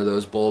another one of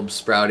those bulbs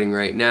sprouting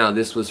right now.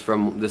 This was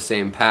from the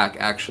same pack,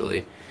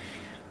 actually.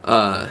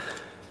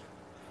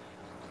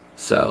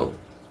 So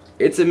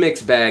it's a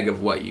mixed bag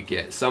of what you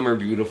get. Some are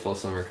beautiful,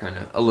 some are kind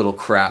of a little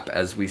crap,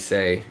 as we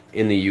say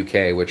in the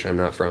UK, which I'm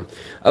not from.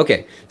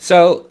 Okay,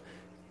 so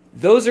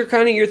those are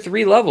kind of your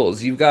three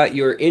levels. You've got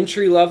your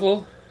entry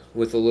level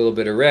with a little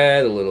bit of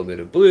red, a little bit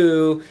of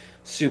blue,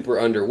 super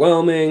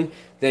underwhelming.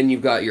 Then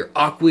you've got your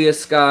Aqua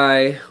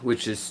Sky,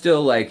 which is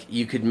still like,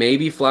 you could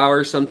maybe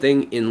flower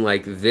something in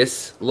like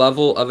this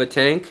level of a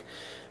tank,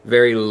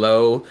 very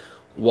low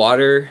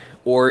water,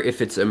 or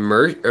if it's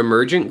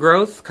emergent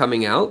growth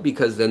coming out,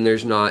 because then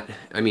there's not,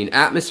 I mean,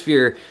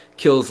 atmosphere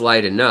kills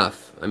light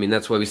enough. I mean,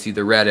 that's why we see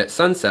the red at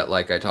sunset,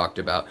 like I talked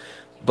about.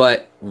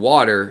 But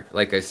water,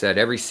 like I said,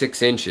 every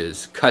 6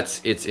 inches cuts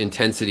its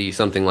intensity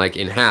something like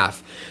in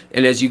half.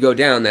 And as you go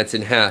down, that's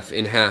in half,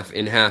 in half,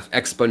 in half,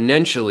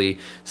 exponentially,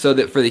 so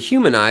that for the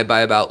human eye, by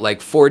about like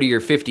 40 or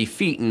 50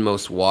 feet in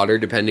most water,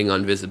 depending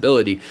on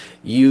visibility,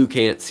 you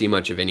can't see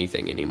much of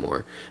anything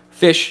anymore.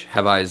 Fish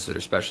have eyes that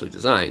are specially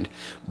designed.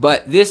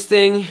 But this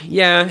thing,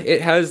 yeah, it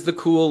has the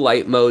cool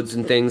light modes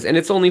and things, and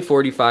it's only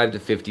 45 to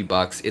 50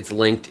 bucks. It's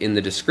linked in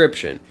the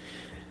description.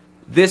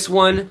 This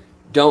one,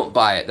 don't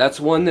buy it. That's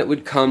one that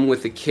would come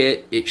with a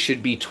kit. It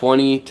should be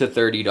 $20 to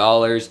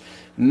 $30.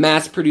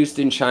 Mass produced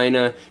in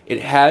China. It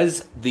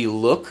has the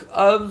look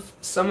of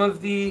some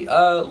of the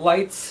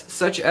lights,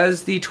 such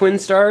as the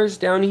Twinstars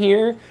down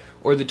here,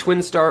 or the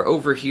Twinstar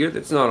over here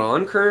that's not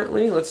on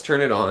currently. Let's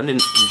turn it on in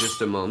just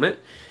a moment.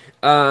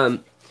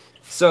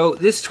 So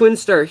this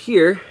Twinstar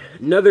here,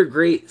 another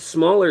great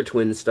smaller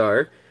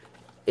Twinstar.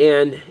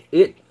 and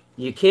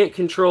you can't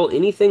control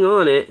anything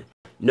on it.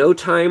 No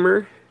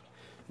timer,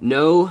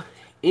 no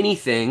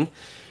anything.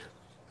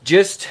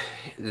 Just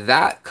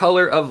that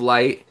color of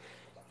light.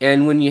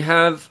 And when you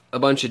have a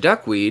bunch of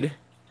duckweed,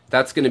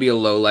 that's going to be a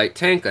low light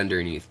tank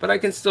underneath. But I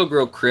can still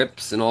grow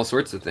crypts and all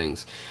sorts of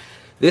things.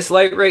 This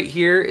light right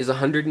here is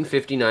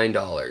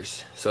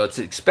 $159. So it's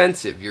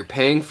expensive. You're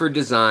paying for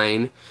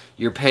design.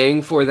 You're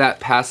paying for that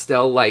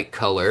pastel light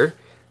color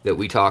that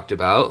we talked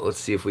about. Let's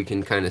see if we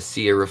can kind of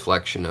see a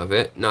reflection of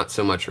it. Not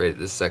so much right at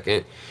this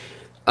second.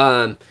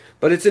 But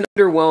it's an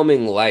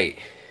underwhelming light.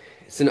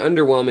 It's an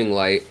underwhelming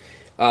light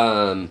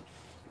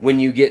when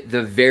you get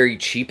the very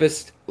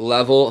cheapest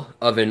level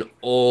of an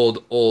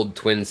old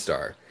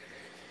Twinstar.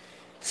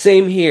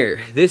 Same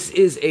here. This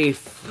is a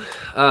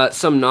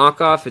some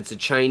knockoff. It's a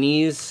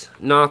Chinese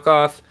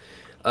knockoff.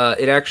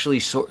 It actually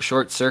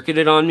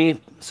short-circuited on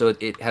me, so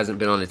it hasn't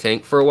been on a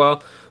tank for a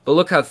while. But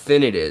look how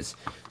thin it is.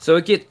 So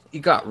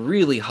it got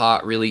really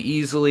hot really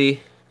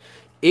easily.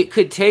 It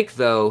could take,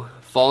 though,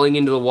 falling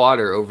into the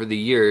water over the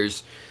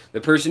years.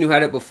 The person who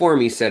had it before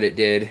me said it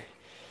did,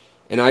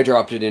 and I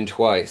dropped it in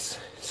twice.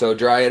 So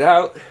dry it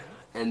out,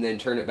 and then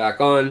turn it back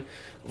on.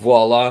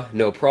 Voila,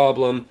 no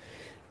problem.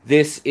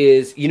 This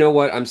is, you know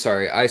what, I'm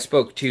sorry, I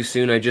spoke too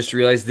soon. I just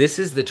realized this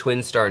is the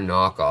Twinstar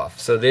knockoff.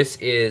 So this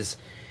is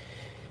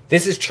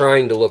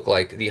trying to look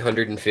like the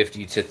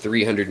 $150 to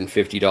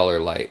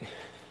 $350 light.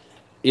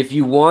 If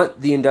you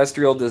want the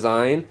industrial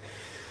design,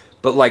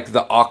 but like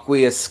the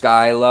aqueous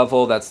sky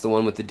level, that's the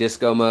one with the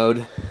disco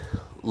mode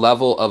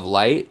level of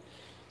light,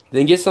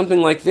 then get something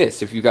like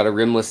this. If you've got a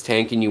rimless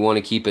tank and you want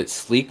to keep it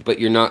sleek, but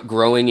you're not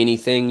growing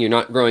anything, you're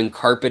not growing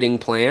carpeting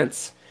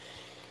plants.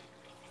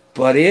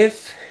 But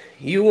if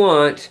you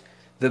want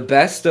the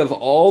best of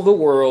all the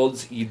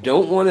worlds, you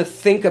don't want to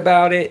think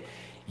about it,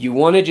 you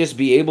want to just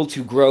be able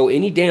to grow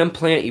any damn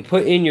plant you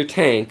put in your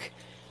tank,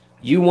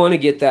 you want to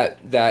get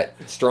that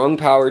strong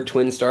powered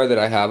Twinstar that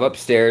I have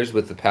upstairs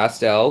with the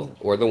pastel,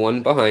 or the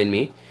one behind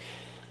me.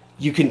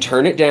 You can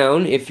turn it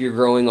down if you're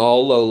growing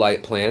all low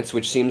light plants,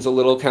 which seems a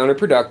little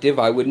counterproductive.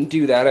 I wouldn't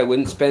do that. I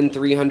wouldn't spend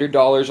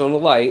 $300 on a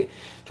light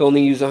to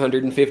only use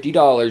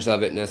 $150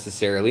 of it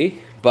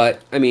necessarily.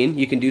 But, I mean,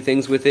 you can do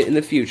things with it in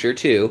the future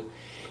too.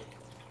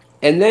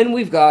 And then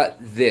we've got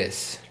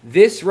this.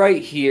 This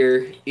right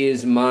here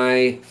is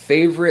my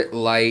favorite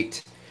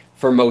light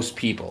for most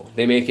people.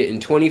 They make it in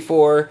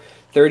 24,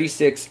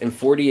 36, and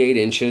 48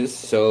 inches,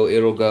 so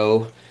it'll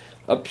go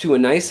up to a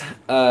nice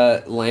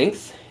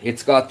length.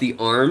 It's got the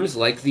arms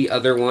like the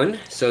other one,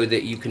 so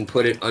that you can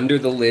put it under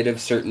the lid of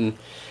certain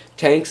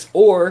tanks,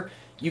 or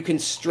you can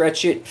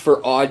stretch it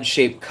for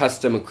odd-shaped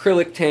custom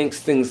acrylic tanks,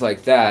 things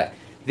like that.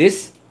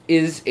 This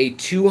is a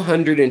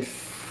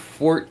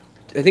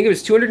I think it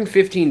was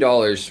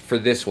 $215 for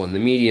this one, the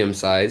medium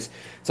size.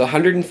 It's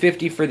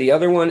 $150 for the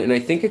other one, and I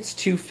think it's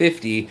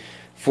 $250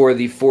 for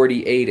the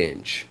 48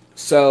 inch.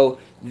 So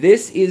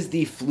this is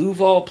the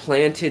Fluval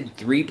Planted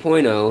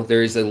 3.0.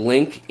 There's a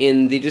link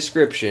in the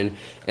description.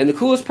 And the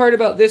coolest part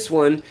about this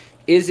one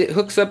is it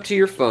hooks up to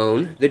your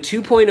phone. The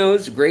 2.0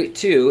 is great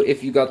too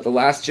if you got the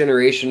last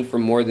generation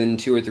from more than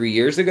 2 or 3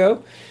 years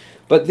ago.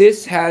 But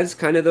this has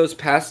kind of those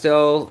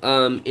pastel,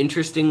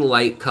 interesting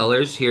light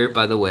colors here,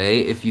 by the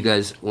way, if you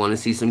guys want to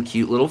see some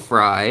cute little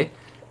fry.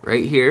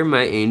 Right here,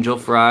 my angel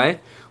fry.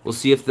 We'll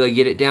see if they'll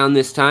get it down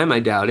this time. I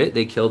doubt it.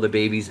 They kill the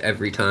babies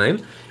every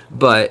time.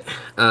 But,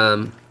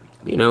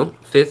 you know,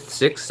 5th,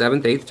 6th,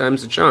 7th, 8th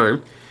time's the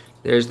charm.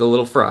 There's the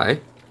little fry.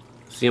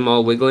 See them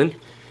all wiggling?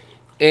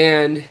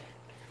 And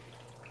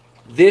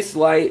this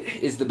light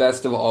is the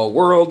best of all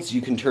worlds.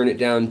 You can turn it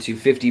down to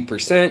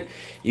 50%.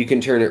 You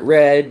can turn it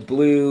red,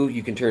 blue.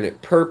 You can turn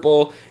it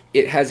purple.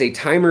 It has a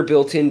timer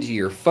built into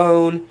your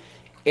phone.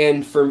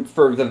 And for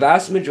the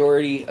vast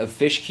majority of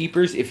fish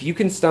keepers, if you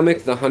can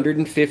stomach the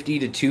 150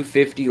 to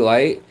 250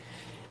 light,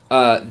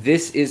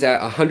 this is at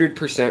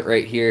 100%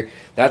 right here.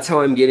 That's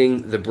how I'm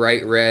getting the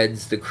bright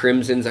reds, the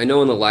crimsons. I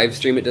know on the live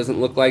stream it doesn't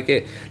look like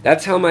it.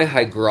 That's how my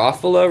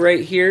hygrophila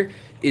right here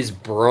is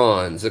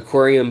bronze.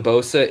 Aquarium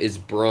bosa is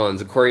bronze.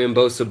 Aquarium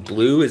bosa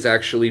blue is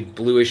actually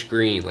bluish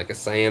green, like a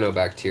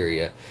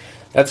cyanobacteria.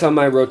 That's how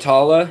my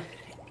rotala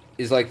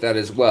is like that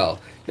as well.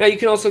 Now you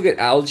can also get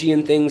algae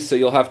and things, so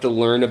you'll have to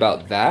learn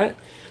about that.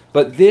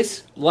 But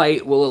this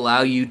light will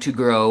allow you to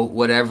grow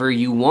whatever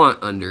you want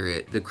under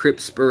it. The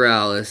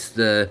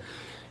Crypspiralis,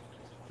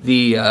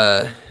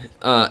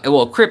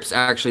 well, Cryps,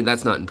 actually,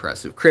 that's not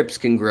impressive. Cryps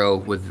can grow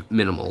with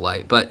minimal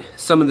light. But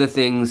some of the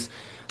things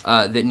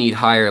that need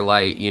higher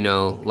light, you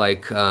know,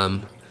 like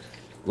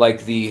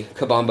the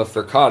Cabamba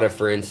furcata,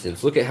 for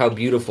instance. Look at how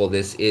beautiful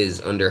this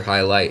is under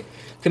high light.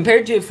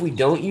 Compared to if we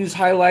don't use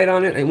highlight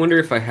on it, I wonder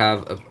if I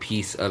have a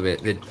piece of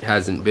it that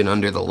hasn't been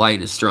under the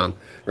light as strong.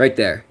 Right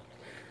there.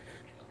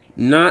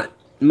 Not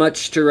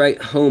much to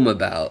write home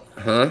about,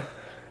 huh?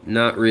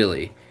 Not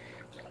really.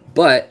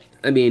 But,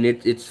 I mean,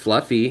 it's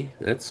fluffy.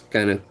 That's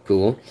kind of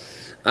cool.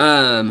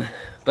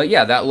 But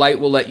yeah, that light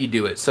will let you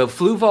do it. So the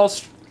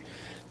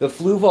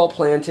Fluval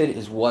Planted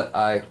is what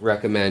I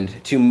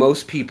recommend to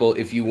most people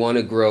if you want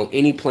to grow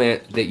any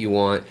plant that you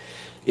want.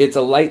 It's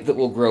a light that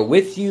will grow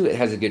with you. It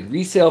has a good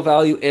resale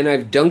value, and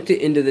I've dunked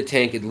it into the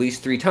tank at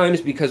least 3 times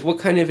because what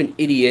kind of an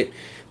idiot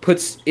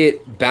puts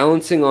it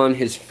balancing on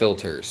his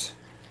filters?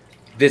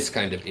 This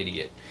kind of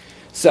idiot.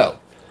 So,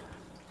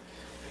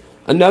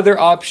 another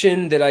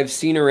option that I've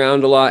seen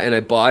around a lot, and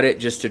I bought it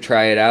just to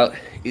try it out,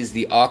 is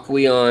the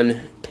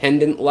Aqueon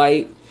pendant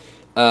light.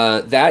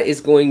 That is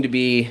going to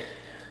be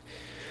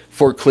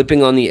for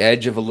clipping on the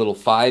edge of a little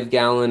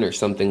 5-gallon or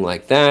something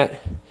like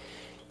that.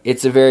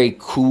 It's a very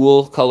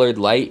cool colored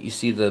light. You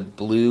see the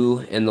blue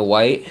and the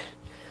white.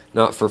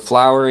 Not for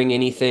flowering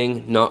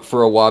anything, not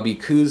for a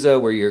wabikuza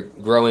where you're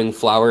growing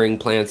flowering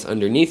plants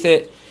underneath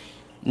it.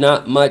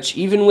 Not much,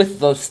 even with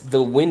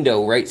the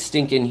window right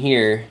stinking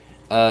here,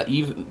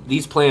 even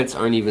these plants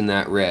aren't even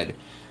that red.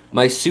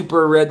 My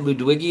super red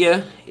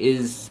Ludwigia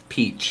is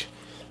peach.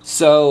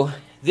 So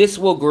this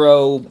will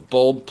grow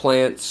bulb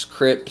plants,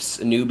 crypts,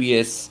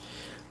 anubias,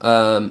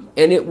 and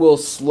it will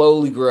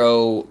slowly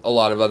grow a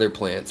lot of other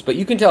plants. But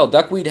you can tell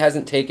duckweed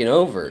hasn't taken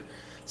over,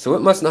 so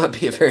it must not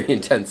be a very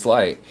intense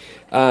light.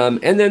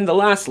 And then the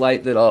last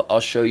light that I'll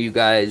show you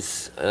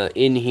guys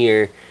in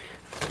here,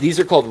 these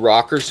are called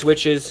rocker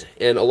switches,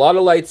 and a lot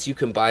of lights you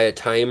can buy a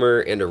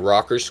timer and a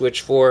rocker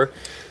switch for,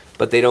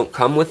 but they don't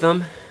come with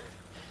them.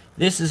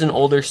 This is an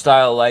older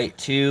style light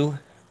too.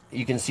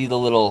 You can see the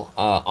little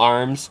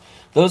arms.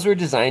 Those were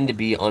designed to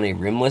be on a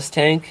rimless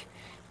tank,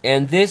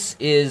 and this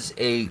is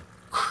a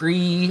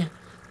CREE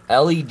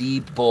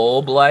LED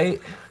bulb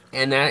light,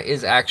 and that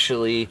is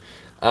actually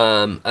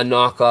a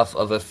knockoff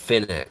of a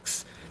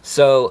Phoenix.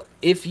 So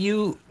if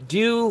you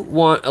do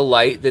want a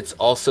light that's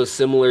also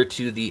similar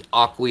to the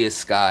Aqua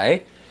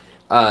Sky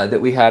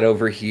that we had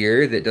over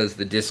here that does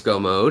the disco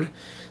mode,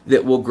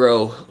 that will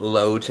grow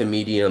low to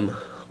medium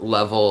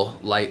level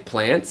light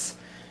plants,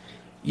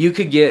 you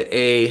could get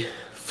a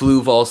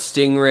Fluval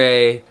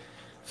Stingray,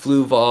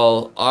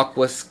 Fluval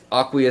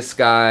Aqua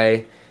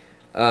Sky.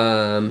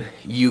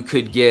 You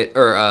could get,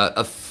 or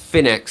a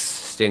Phoenix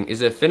Sting.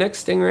 Is it a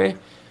Phoenix Stingray?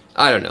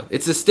 I don't know.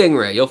 It's a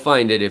Stingray. You'll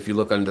find it if you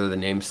look under the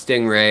name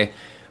Stingray.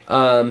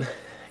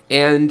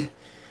 And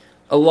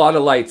a lot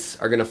of lights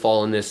are going to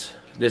fall in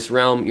this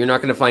realm. You're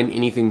not going to find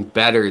anything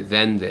better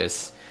than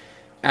this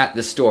at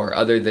the store,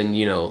 other than,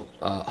 you know,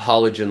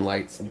 halogen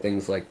lights and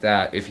things like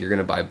that. If you're going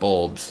to buy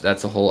bulbs,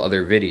 that's a whole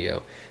other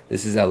video.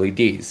 This is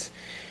LEDs.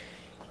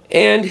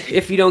 And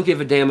if you don't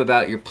give a damn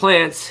about your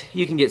plants,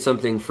 you can get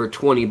something for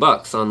 20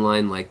 bucks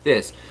online like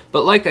this.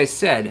 But like I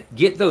said,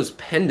 get those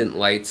pendant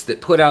lights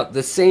that put out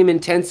the same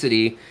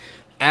intensity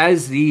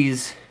as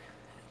these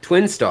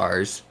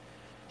Twinstars.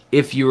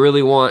 If you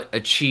really want a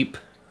cheap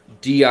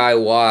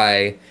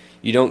DIY,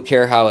 you don't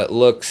care how it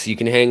looks, you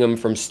can hang them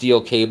from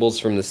steel cables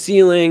from the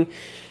ceiling.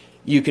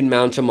 You can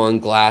mount them on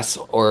glass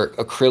or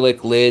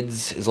acrylic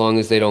lids as long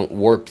as they don't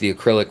warp the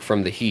acrylic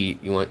from the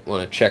heat. You want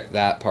to check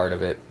that part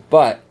of it.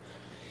 But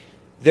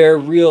they're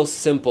real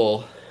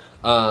simple,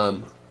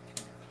 they're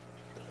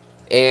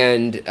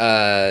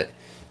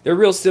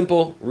real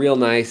simple, real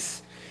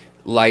nice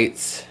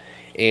lights,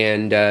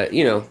 and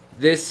you know,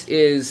 this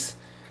is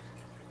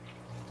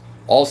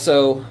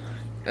also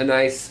a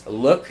nice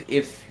look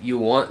if you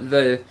want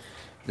the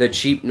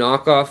cheap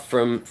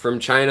knockoff from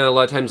China. A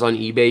lot of times on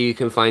eBay you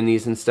can find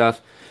these and stuff.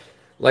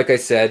 Like I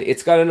said,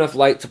 it's got enough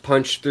light to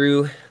punch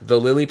through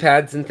the lily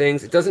pads and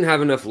things. It doesn't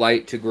have enough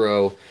light to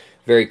grow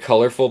very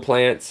colorful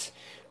plants,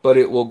 but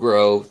it will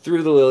grow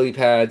through the lily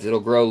pads. It'll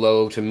grow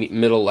low to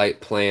middle light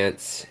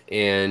plants,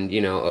 and,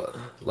 you know,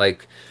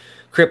 like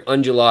Crypt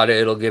undulata,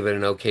 it'll give it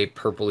an okay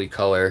purpley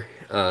color,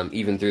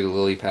 even through the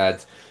lily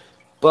pads.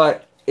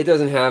 But it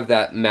doesn't have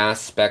that mass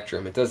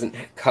spectrum. It doesn't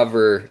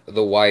cover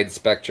the wide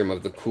spectrum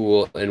of the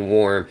cool and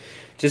warm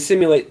to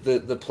simulate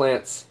the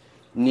plant's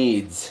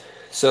needs.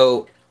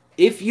 So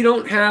if you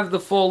don't have the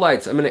full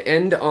lights, I'm going to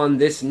end on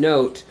this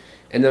note,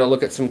 and then I'll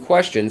look at some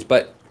questions.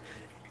 But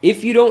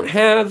if you don't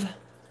have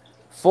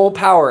full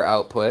power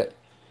output,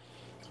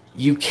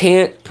 you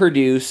can't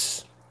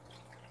produce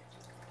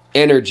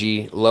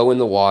energy low in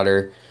the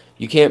water.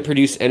 You can't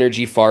produce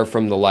energy far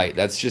from the light.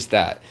 That's just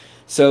that.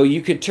 So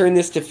you could turn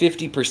this to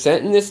 50%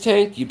 in this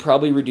tank. You'd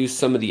probably reduce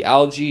some of the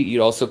algae.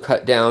 You'd also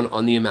cut down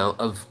on the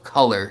amount of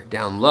color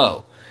down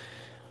low.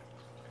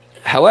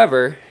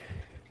 However,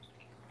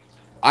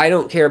 I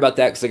don't care about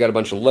that because I got a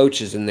bunch of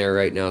loaches in there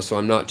right now, so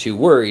I'm not too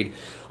worried.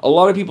 A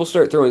lot of people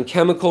start throwing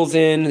chemicals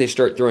in, they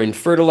start throwing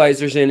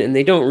fertilizers in, and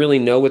they don't really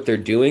know what they're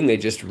doing. They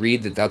just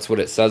read that that's what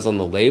it says on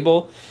the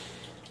label.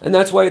 And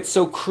that's why it's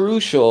so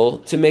crucial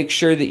to make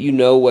sure that you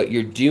know what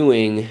you're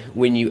doing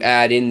when you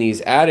add in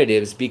these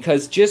additives,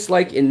 because just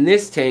like in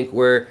this tank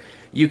where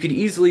you could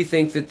easily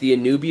think that the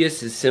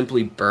Anubias is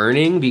simply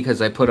burning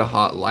because I put a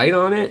hot light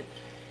on it,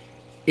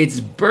 it's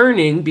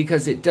burning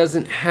because it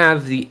doesn't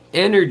have the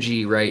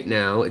energy right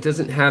now. It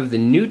doesn't have the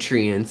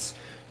nutrients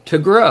to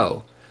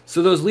grow.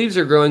 So those leaves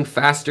are growing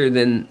faster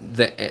than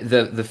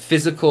the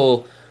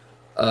physical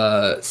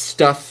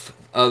stuff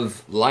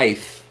of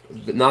life,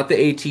 not the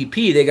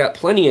ATP. They got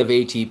plenty of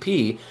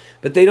ATP,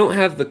 but they don't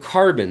have the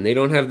carbon, they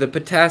don't have the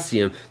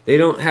potassium, they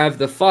don't have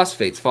the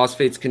phosphates.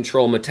 Phosphates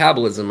control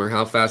metabolism or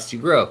how fast you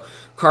grow.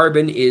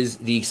 Carbon is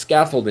the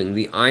scaffolding,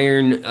 the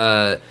iron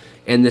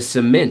and the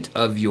cement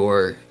of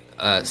your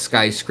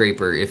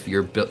skyscraper, if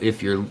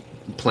your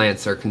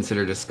plants are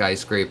considered a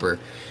skyscraper.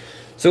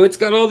 So it's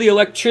got all the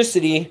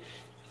electricity,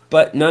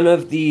 but none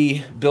of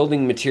the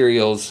building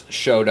materials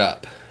showed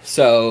up.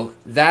 So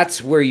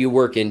that's where you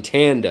work in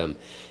tandem.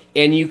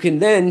 And you can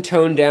then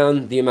tone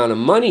down the amount of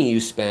money you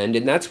spend,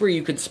 and that's where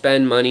you could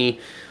spend money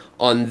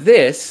on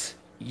this,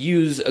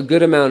 use a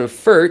good amount of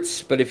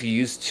ferts, but if you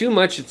use too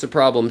much, it's a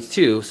problem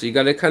too. So you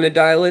got to kind of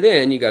dial it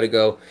in. You got to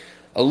go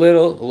a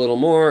little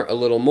more, a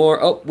little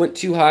more. Oh, went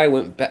too high,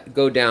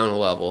 go down a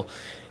level.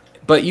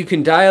 But you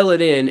can dial it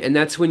in, and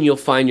that's when you'll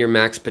find your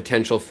max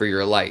potential for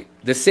your light.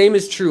 The same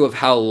is true of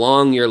how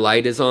long your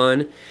light is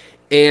on.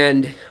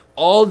 And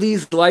all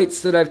these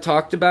lights that I've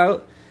talked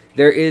about,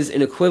 there is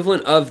an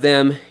equivalent of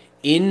them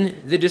in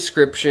the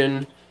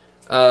description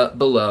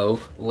below,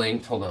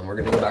 linked. Hold on, we're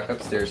going to go back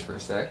upstairs for a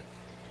sec.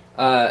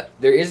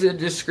 There is a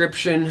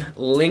description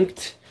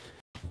linked,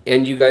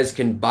 and you guys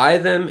can buy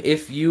them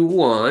if you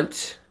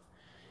want.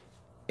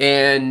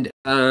 And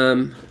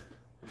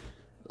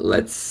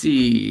let's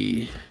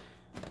see.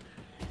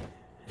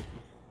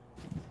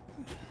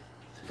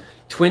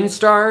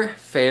 Twinstar,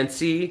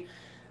 fancy,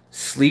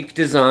 sleek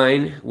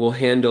design, will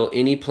handle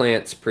any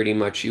plants pretty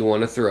much you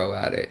want to throw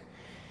at it.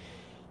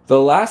 The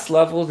last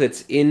level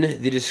that's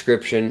in the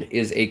description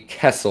is a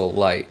Kessel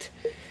light.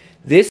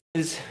 This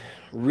is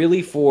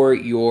really for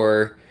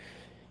your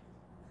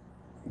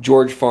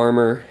George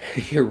Farmer,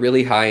 your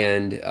really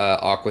high-end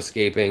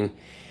aquascaping.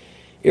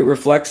 It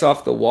reflects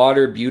off the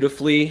water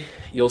beautifully.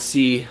 You'll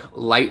see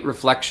light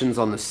reflections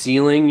on the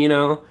ceiling, you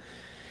know.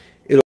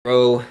 It'll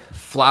grow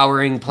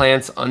flowering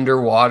plants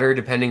underwater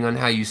depending on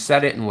how you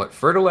set it and what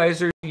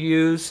fertilizer you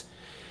use.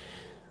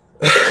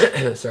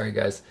 Sorry,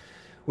 guys.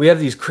 We have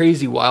these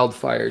crazy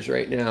wildfires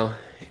right now,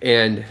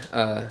 and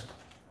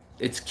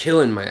it's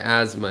killing my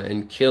asthma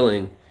and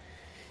killing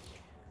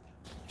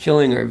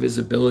our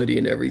visibility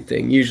and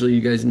everything. Usually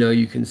you guys know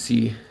you can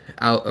see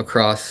out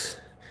across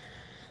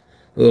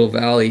the little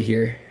valley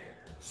here.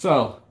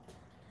 So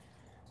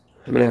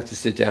I'm gonna have to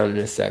sit down in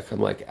a sec. I'm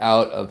like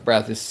out of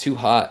breath. It's too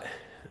hot.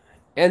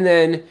 And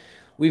then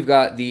we've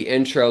got the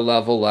intro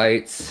level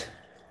lights,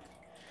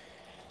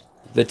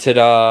 the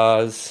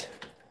Tadas,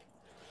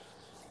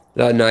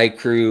 the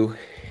Nicrew,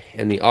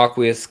 and the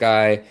Aqua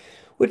Sky,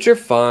 which are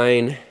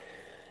fine.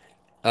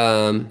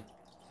 And,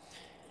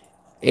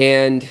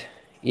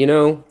 you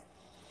know,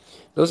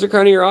 those are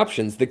kind of your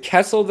options. The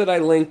Kessel that I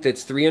linked,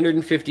 it's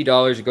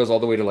 $350. It goes all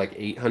the way to like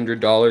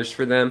 $800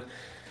 for them.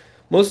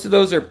 Most of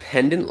those are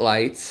pendant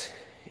lights,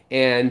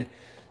 and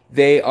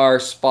they are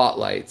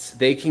spotlights.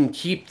 They can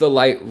keep the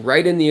light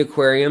right in the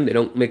aquarium. They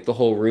don't make the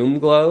whole room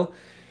glow.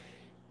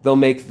 They'll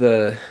make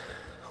the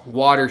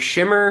water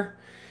shimmer,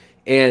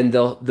 and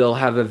they'll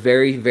have a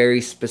very,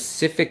 very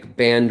specific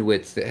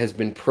bandwidth that has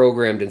been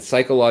programmed and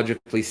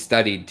psychologically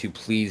studied to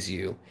please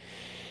you.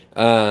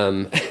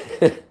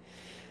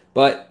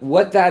 But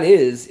what that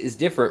is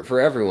different for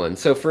everyone.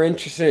 So for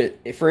instance,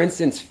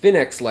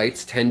 Finex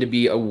lights tend to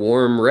be a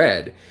warm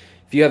red.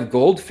 If you have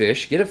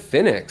goldfish, get a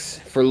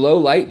Finex. For low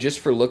light, just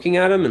for looking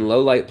at them and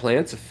low light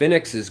plants, a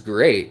Finex is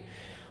great.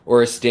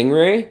 Or a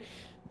Stingray,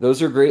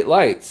 those are great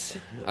lights.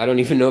 I don't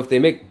even know if they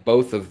make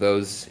both of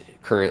those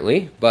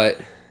currently,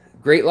 but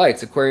great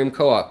lights. Aquarium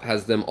Co-op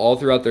has them all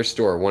throughout their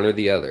store, one or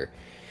the other.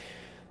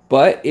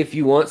 But if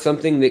you want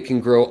something that can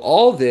grow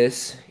all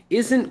this,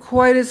 isn't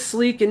quite as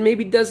sleek and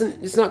maybe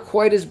it's not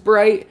quite as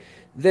bright,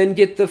 then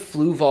get the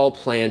Fluval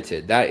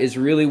Planted. That is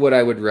really what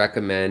I would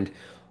recommend.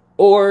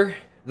 Or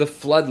the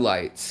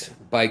Floodlights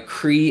by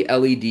CREE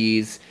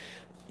LEDs.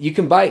 You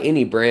can buy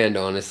any brand,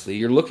 honestly.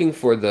 You're looking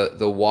for the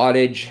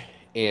wattage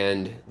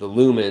and the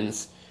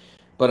lumens,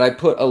 but I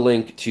put a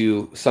link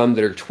to some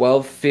that are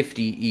 $12.50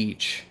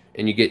 each,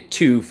 and you get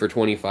 2 for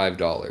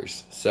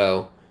 $25.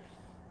 So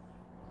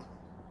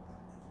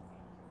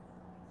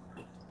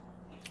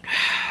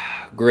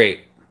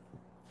great.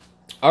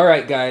 All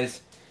right,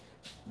 guys.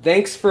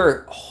 Thanks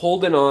for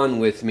holding on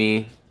with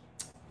me.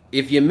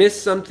 If you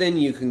missed something,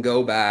 you can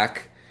go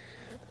back.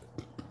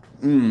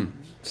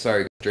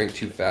 Sorry, drank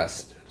too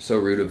fast. So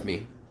rude of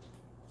me.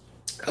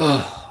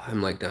 Oh, I'm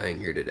like dying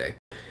here today.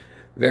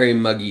 Very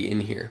muggy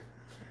in here.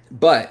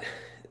 But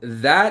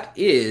that's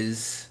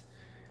it.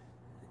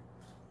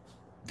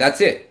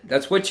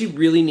 That's what you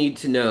really need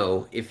to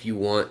know if you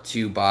want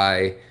to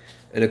buy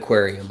an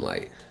aquarium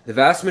light. The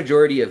vast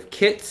majority of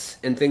kits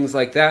and things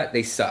like that,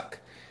 they suck.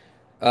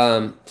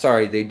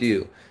 Sorry, they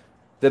do.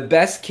 The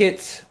best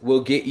kits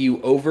will get you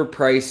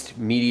overpriced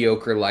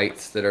mediocre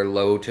lights that are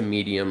low to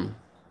medium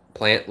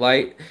plant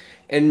light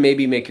and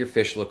maybe make your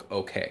fish look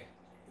okay.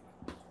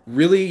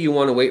 Really, you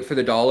want to wait for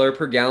the $1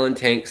 per gallon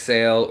tank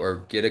sale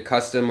or get a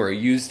custom or a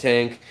used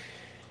tank.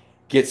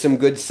 Get some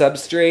good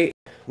substrate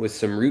with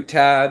some root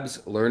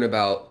tabs, learn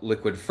about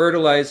liquid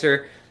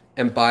fertilizer,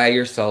 and buy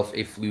yourself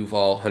a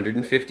Fluval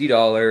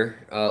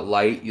 $150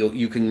 light.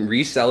 You can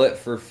resell it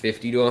for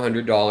 $50 to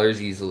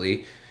 $100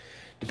 easily,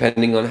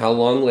 depending on how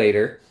long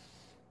later.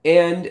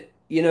 And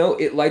you know,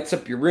 it lights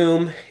up your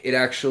room. It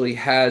actually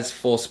has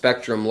full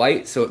spectrum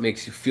light, so it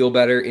makes you feel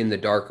better in the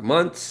dark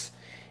months.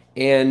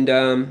 And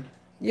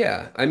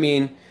yeah, I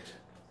mean,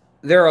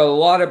 there are a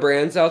lot of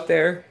brands out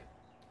there.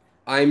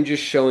 I'm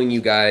just showing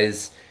you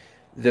guys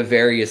the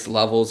various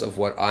levels of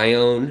what I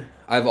own.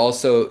 I've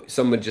also,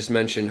 someone just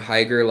mentioned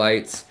Hygger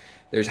lights.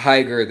 There's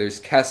Hygger, there's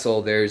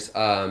Kessel, there's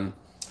you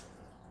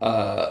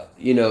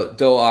know,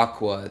 Do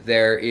Aqua.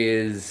 There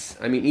is,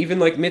 I mean, even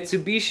like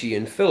Mitsubishi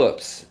and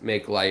Philips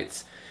make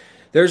lights.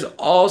 There's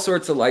all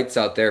sorts of lights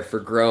out there for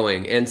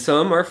growing, and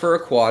some are for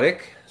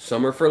aquatic,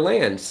 some are for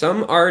land,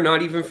 some are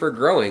not even for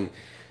growing.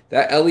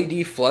 That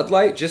LED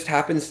floodlight just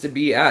happens to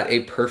be at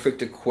a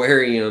perfect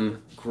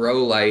aquarium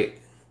grow light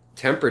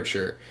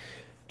temperature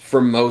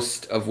for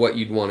most of what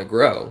you'd want to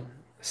grow.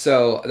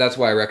 So that's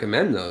why I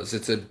recommend those.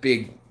 It's a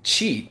big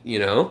cheat, you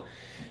know,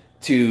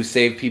 to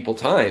save people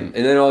time.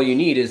 And then all you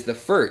need is the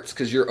ferts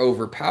because you're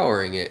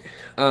overpowering it.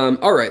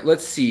 All right,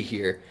 let's see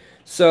here.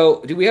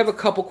 So do we have a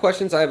couple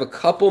questions? I have a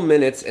couple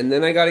minutes and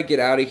then I got to get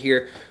out of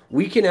here.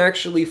 We can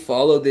actually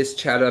follow this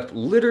chat up.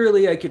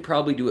 Literally, I could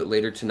probably do it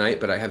later tonight,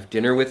 but I have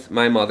dinner with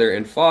my mother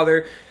and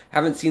father.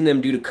 Haven't seen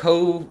them due to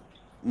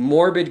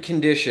comorbid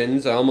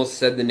conditions. I almost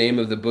said the name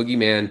of the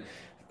boogeyman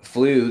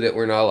flu that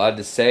we're not allowed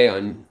to say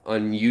on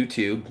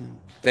YouTube.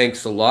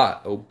 Thanks a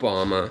lot,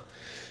 Obama.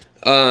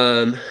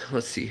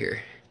 Let's see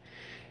here.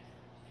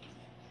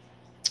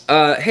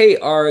 Hey,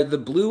 are the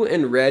blue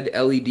and red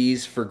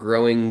LEDs for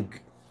growing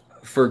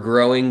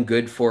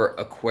good for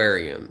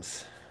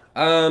aquariums?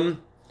 So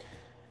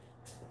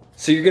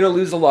you're going to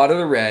lose a lot of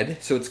the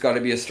red, so it's got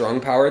to be a strong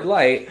powered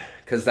light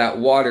because that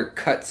water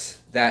cuts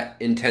that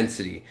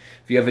intensity.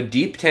 If you have a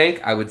deep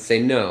tank, I would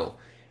say no.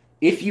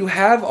 If you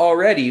have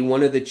already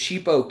one of the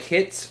cheapo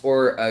kits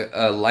or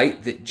a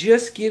light that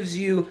just gives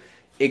you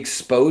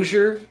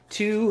exposure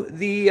to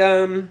the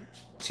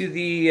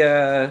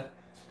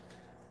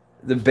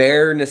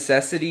bare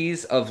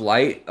necessities of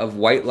light, of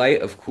white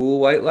light, of cool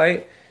white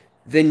light,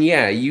 then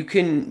yeah, you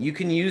can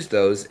use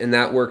those, and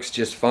that works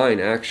just fine.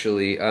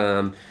 Actually,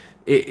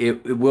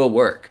 it will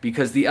work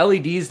because the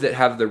LEDs that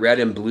have the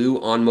red and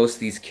blue on most of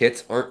these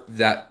kits aren't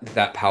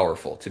that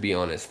powerful, to be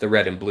honest. The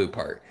red and blue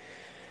part.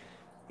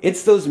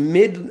 It's those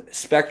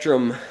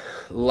mid-spectrum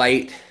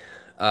light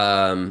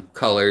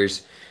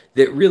colors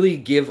that really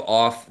give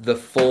off the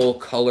full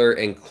color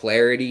and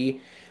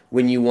clarity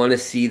when you want to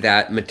see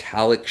that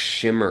metallic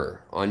shimmer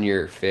on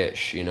your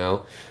fish, you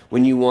know?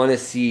 When you want to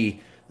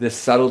see the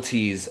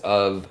subtleties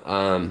of,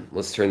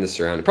 let's turn this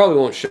around. It probably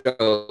won't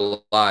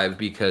show live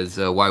because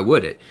why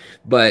would it?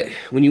 But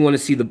when you want to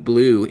see the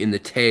blue in the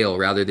tail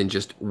rather than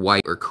just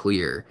white or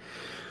clear.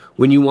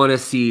 When you want to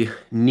see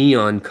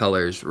neon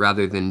colors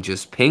rather than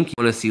just pink, you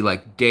want to see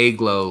like day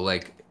glow,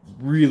 like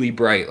really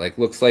bright, like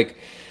looks like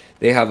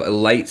they have a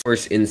light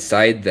source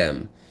inside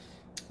them.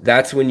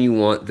 That's when you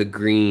want the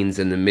greens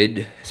and the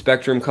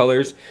mid-spectrum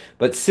colors.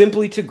 But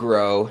simply to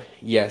grow,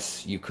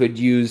 yes, you could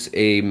use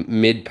a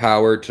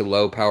mid-power to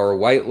low-power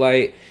white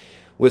light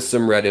with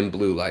some red and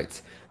blue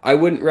lights. I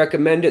wouldn't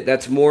recommend it.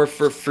 That's more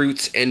for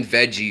fruits and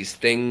veggies,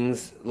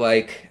 things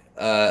like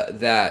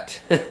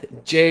that.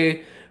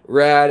 Jay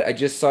Rad, I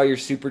just saw your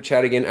super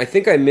chat again. I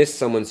think I missed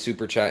someone's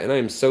super chat, and I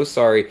am so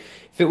sorry.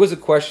 If it was a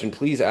question,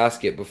 please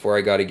ask it before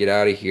I got to get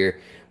out of here.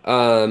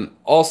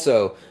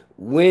 Also,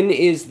 when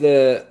is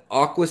the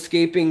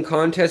aquascaping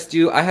contest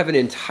due? I have an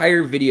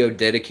entire video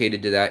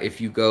dedicated to that.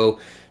 If you go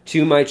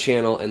to my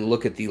channel and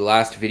look at the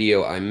last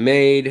video I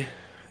made,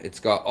 it's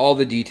got all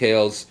the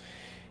details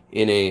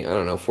in a, I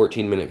don't know,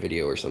 14-minute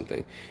video or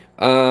something.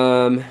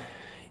 And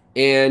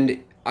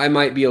I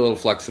might be a little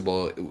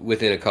flexible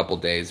within a couple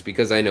days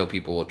because I know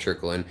people will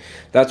trickle in.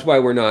 That's why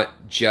we're not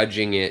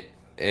judging it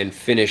and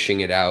finishing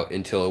it out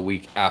until a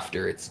week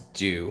after it's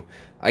due.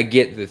 I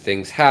get that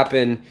things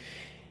happen,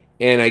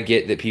 and I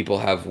get that people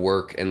have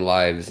work and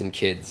lives and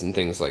kids and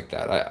things like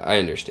that. I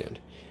understand.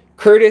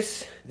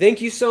 Curtis,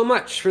 thank you so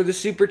much for the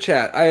super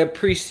chat. I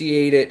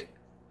appreciate it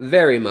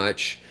very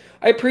much.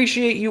 I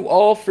appreciate you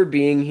all for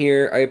being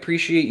here. I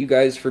appreciate you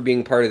guys for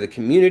being part of the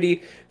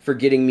community, for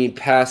getting me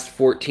past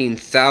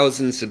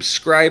 14,000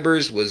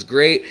 subscribers was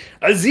great.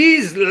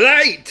 Aziz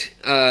Light,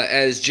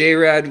 as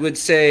J-Rad would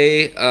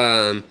say,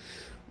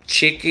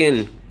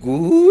 chicken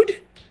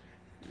good?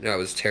 That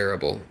was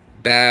terrible.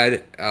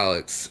 Bad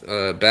Alex,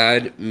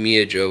 bad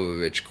Mia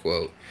Jovovich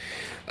quote.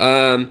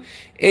 And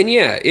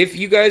yeah, if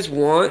you guys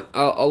want,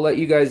 I'll let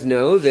you guys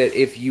know that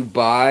if you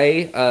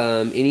buy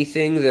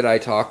anything that I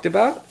talked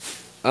about,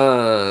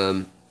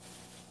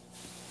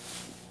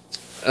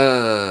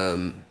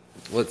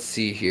 let's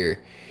see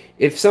here.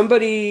 If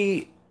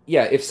somebody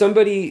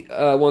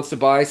wants to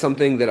buy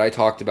something that I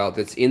talked about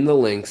that's in the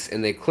links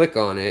and they click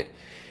on it,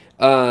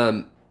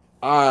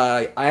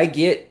 I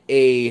get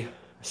a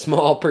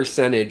small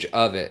percentage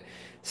of it.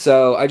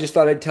 So I just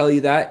thought I'd tell you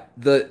that.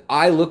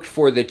 I looked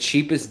for the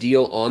cheapest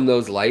deal on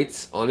those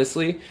lights,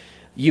 honestly.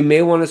 You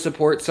may want to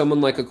support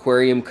someone like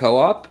Aquarium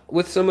Co-op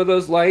with some of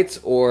those lights,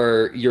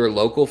 or your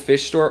local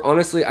fish store.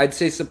 Honestly, I'd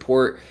say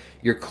support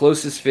your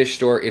closest fish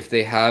store if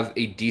they have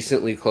a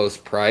decently close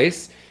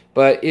price.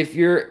 But if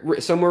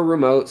you're somewhere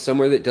remote,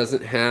 somewhere that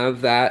doesn't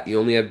have that, you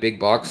only have big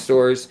box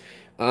stores,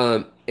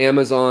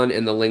 Amazon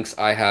and the links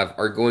I have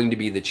are going to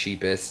be the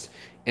cheapest.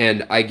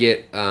 And I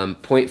get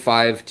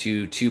 0.5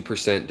 to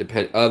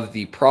 2% of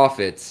the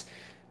profits,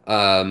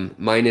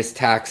 minus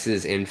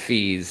taxes and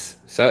fees.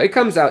 So it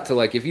comes out to,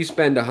 like, if you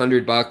spend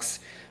 $100,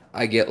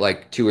 I get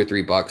like $2 or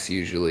 $3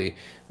 usually,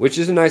 which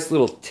is a nice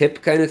little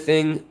tip kind of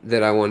thing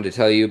that I wanted to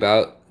tell you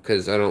about,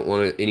 because I don't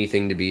want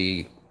anything to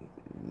be,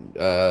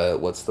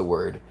 what's the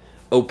word?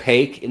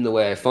 Opaque in the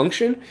way I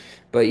function.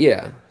 But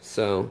yeah,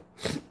 so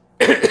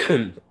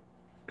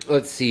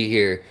let's see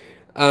here.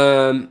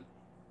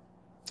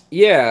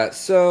 Yeah,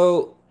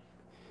 so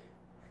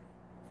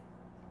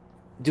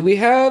do we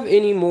have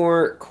any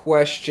more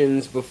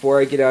questions before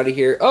I get out of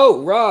here?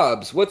 Oh,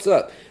 Robs, what's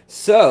up?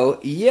 So,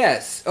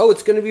 yes. Oh,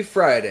 it's going to be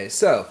Friday.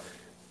 So,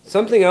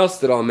 something else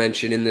that I'll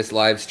mention in this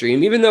live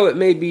stream, even though it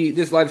may be,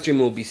 this live stream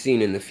will be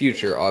seen in the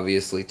future,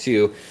 obviously,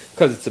 too,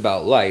 because it's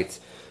about lights.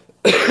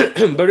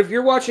 But if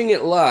you're watching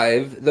it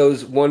live,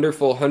 those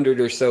wonderful 100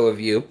 or so of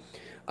you,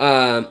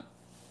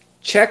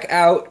 check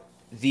out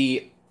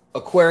the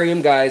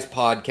Aquarium Guys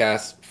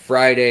podcast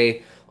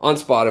Friday on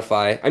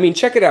Spotify. I mean,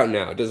 check it out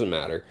now. It doesn't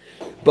matter.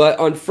 But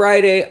on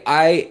Friday,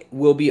 I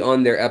will be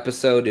on their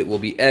episode. It will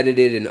be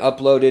edited and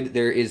uploaded.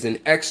 There is an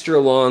extra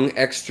long,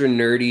 extra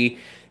nerdy.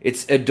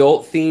 It's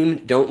adult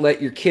themed. Don't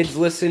let your kids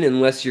listen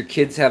unless your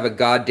kids have a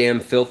goddamn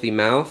filthy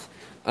mouth.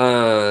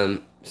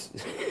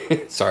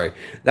 Sorry,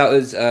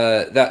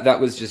 that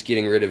was just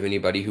getting rid of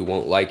anybody who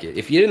won't like it.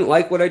 If you didn't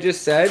like what I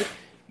just said,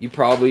 you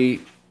probably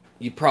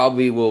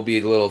will be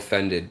a little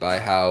offended by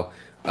how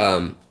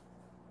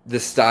the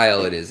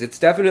style it is. It's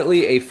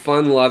definitely a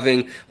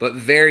fun-loving but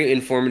very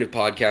informative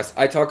podcast.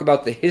 I talk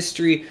about the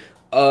history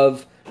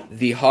of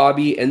the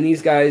hobby, and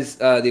these guys,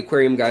 the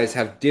aquarium guys,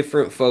 have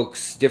different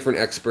folks, different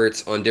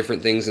experts on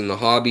different things in the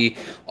hobby,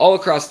 all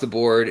across the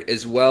board,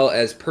 as well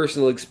as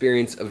personal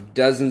experience of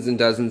dozens and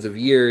dozens of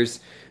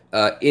years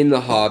in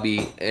the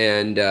hobby,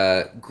 and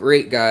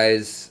great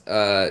guys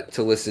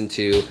to listen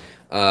to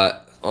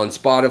on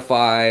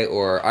Spotify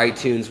or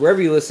iTunes,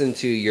 wherever you listen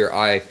to your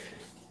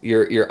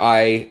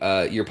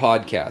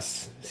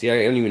podcasts. See,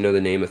 I don't even know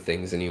the name of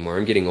things anymore.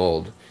 I'm getting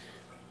old.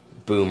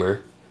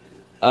 Boomer.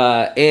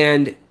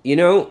 And, you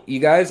know, you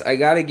guys, I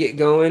gotta get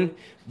going,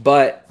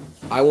 but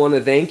I want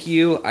to thank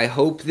you. I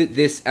hope that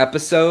this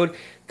episode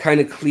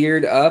kind of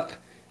cleared up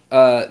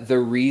the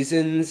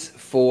reasons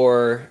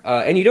for,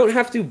 and you don't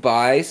have to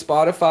buy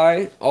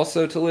Spotify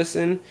also to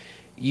listen.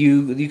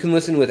 You can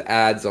listen with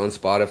ads on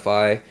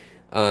Spotify.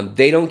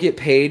 They don't get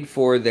paid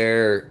for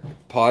their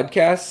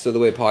podcasts, so the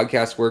way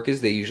podcasts work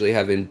is they usually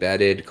have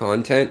embedded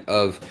content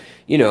of,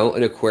 you know,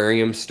 an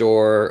aquarium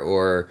store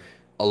or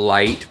a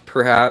light,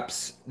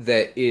 perhaps,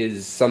 that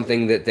is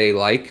something that they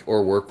like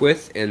or work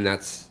with, and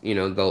that's, you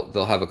know,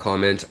 they'll have a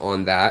comment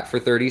on that for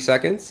 30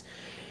 seconds.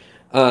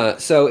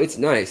 So it's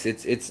nice.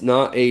 It's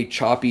not a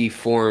choppy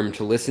form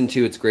to listen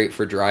to. It's great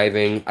for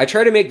driving. I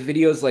try to make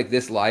videos like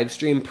this live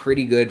stream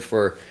pretty good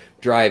for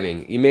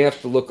driving. You may have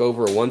to look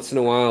over once in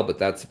a while, but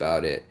that's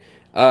about it.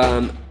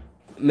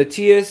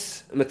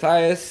 Matthias,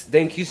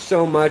 thank you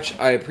so much.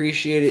 I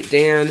appreciate it.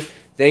 Dan,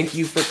 thank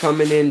you for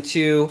coming in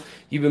too.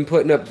 You've been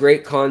putting up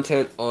great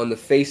content on the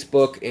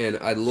Facebook, and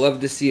I'd love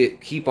to see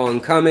it keep on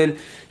coming.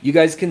 You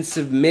guys can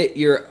submit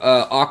your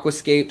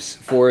aquascapes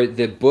for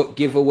the book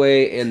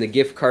giveaway and the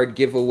gift card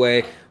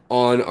giveaway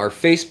on our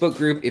Facebook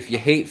group. If you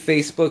hate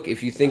Facebook,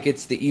 if you think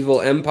it's the evil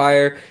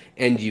empire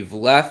and you've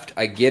left,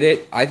 I get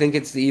it. I think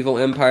it's the evil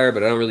empire,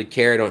 but I don't really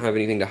care. I don't have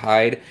anything to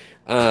hide.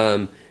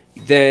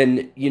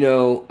 Then, you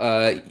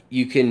know,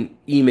 you can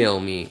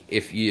email me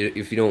if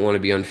you don't want to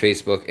be on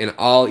Facebook, and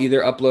I'll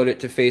either upload it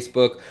to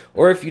Facebook,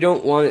 or if you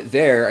don't want it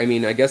there, I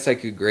mean, I guess I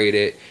could grade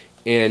it,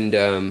 and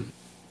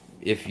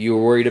if you're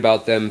worried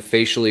about them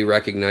facially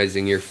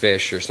recognizing your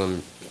fish or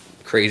some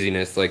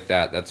craziness like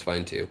that, that's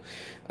fine too.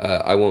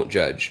 I won't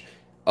judge,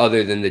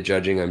 other than the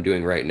judging I'm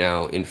doing right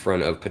now in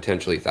front of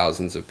potentially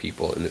thousands of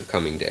people in the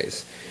coming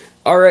days.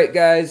 All right,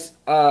 guys,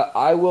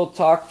 I will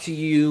talk to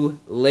you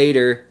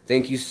later.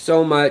 Thank you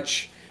so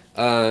much.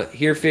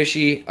 Here,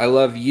 Fishy, I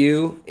love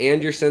you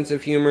and your sense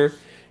of humor,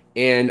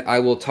 and I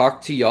will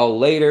talk to y'all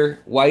later.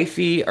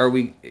 Wifey, do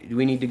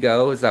we need to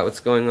go? Is that what's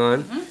going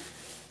on?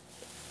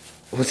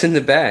 Mm-hmm. What's in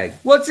the bag?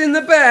 What's in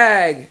the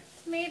bag?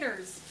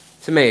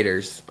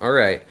 Tomatoes. All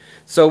right.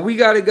 So we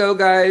got to go,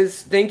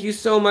 guys. Thank you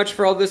so much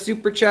for all the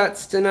super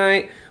chats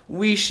tonight.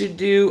 We should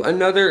do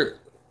another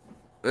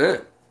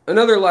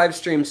live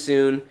stream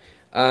soon.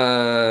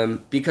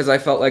 Because I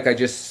felt like I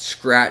just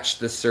scratched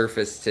the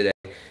surface today.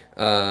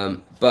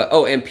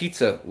 And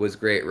pizza was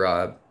great,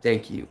 Rob.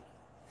 Thank you.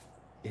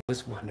 It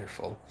was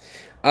wonderful.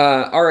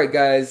 All right,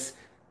 guys.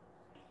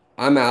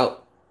 I'm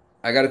out.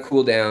 I gotta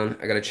cool down.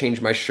 I gotta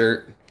change my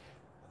shirt.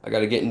 I got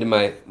to get into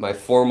my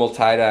formal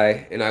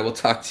tie-dye, and I will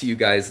talk to you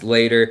guys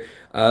later.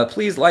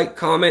 Please like,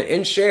 comment,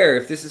 and share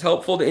if this is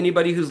helpful to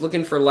anybody who's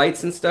looking for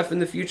lights and stuff in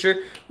the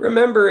future.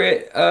 Remember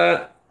it.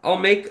 I'll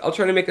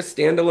try to make a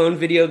standalone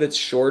video that's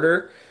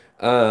shorter.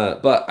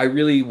 But I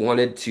really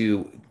wanted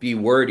to be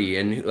wordy,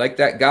 and like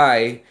that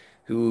guy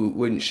who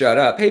wouldn't shut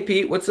up. Hey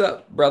Pete, what's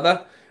up,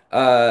 brother?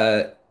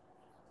 Uh,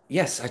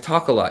 Yes, I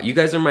talk a lot. You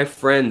guys are my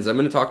friends. I'm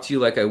going to talk to you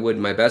like I would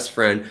my best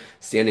friend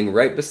standing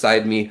right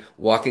beside me,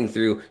 walking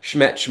through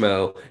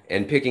Schmetschmo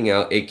and picking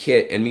out a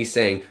kit and me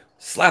saying,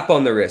 slap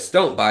on the wrist.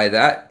 Don't buy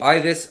that. Buy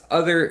this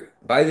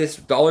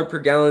dollar per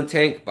gallon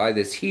tank, buy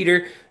this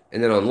heater,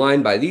 and then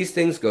online buy these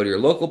things. Go to your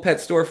local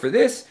pet store for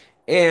this,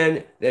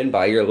 and then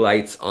buy your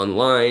lights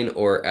online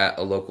or at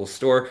a local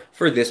store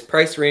for this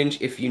price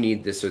range if you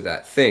need this or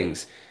that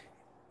things.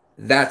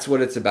 That's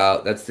what it's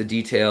about. That's the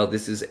detail.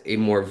 This is a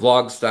more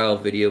vlog style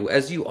video,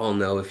 as you all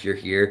know if you're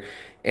here.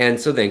 And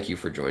so thank you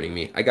for joining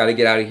me. I got to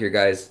get out of here,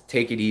 guys.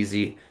 Take it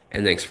easy,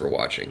 and thanks for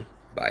watching.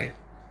 Bye.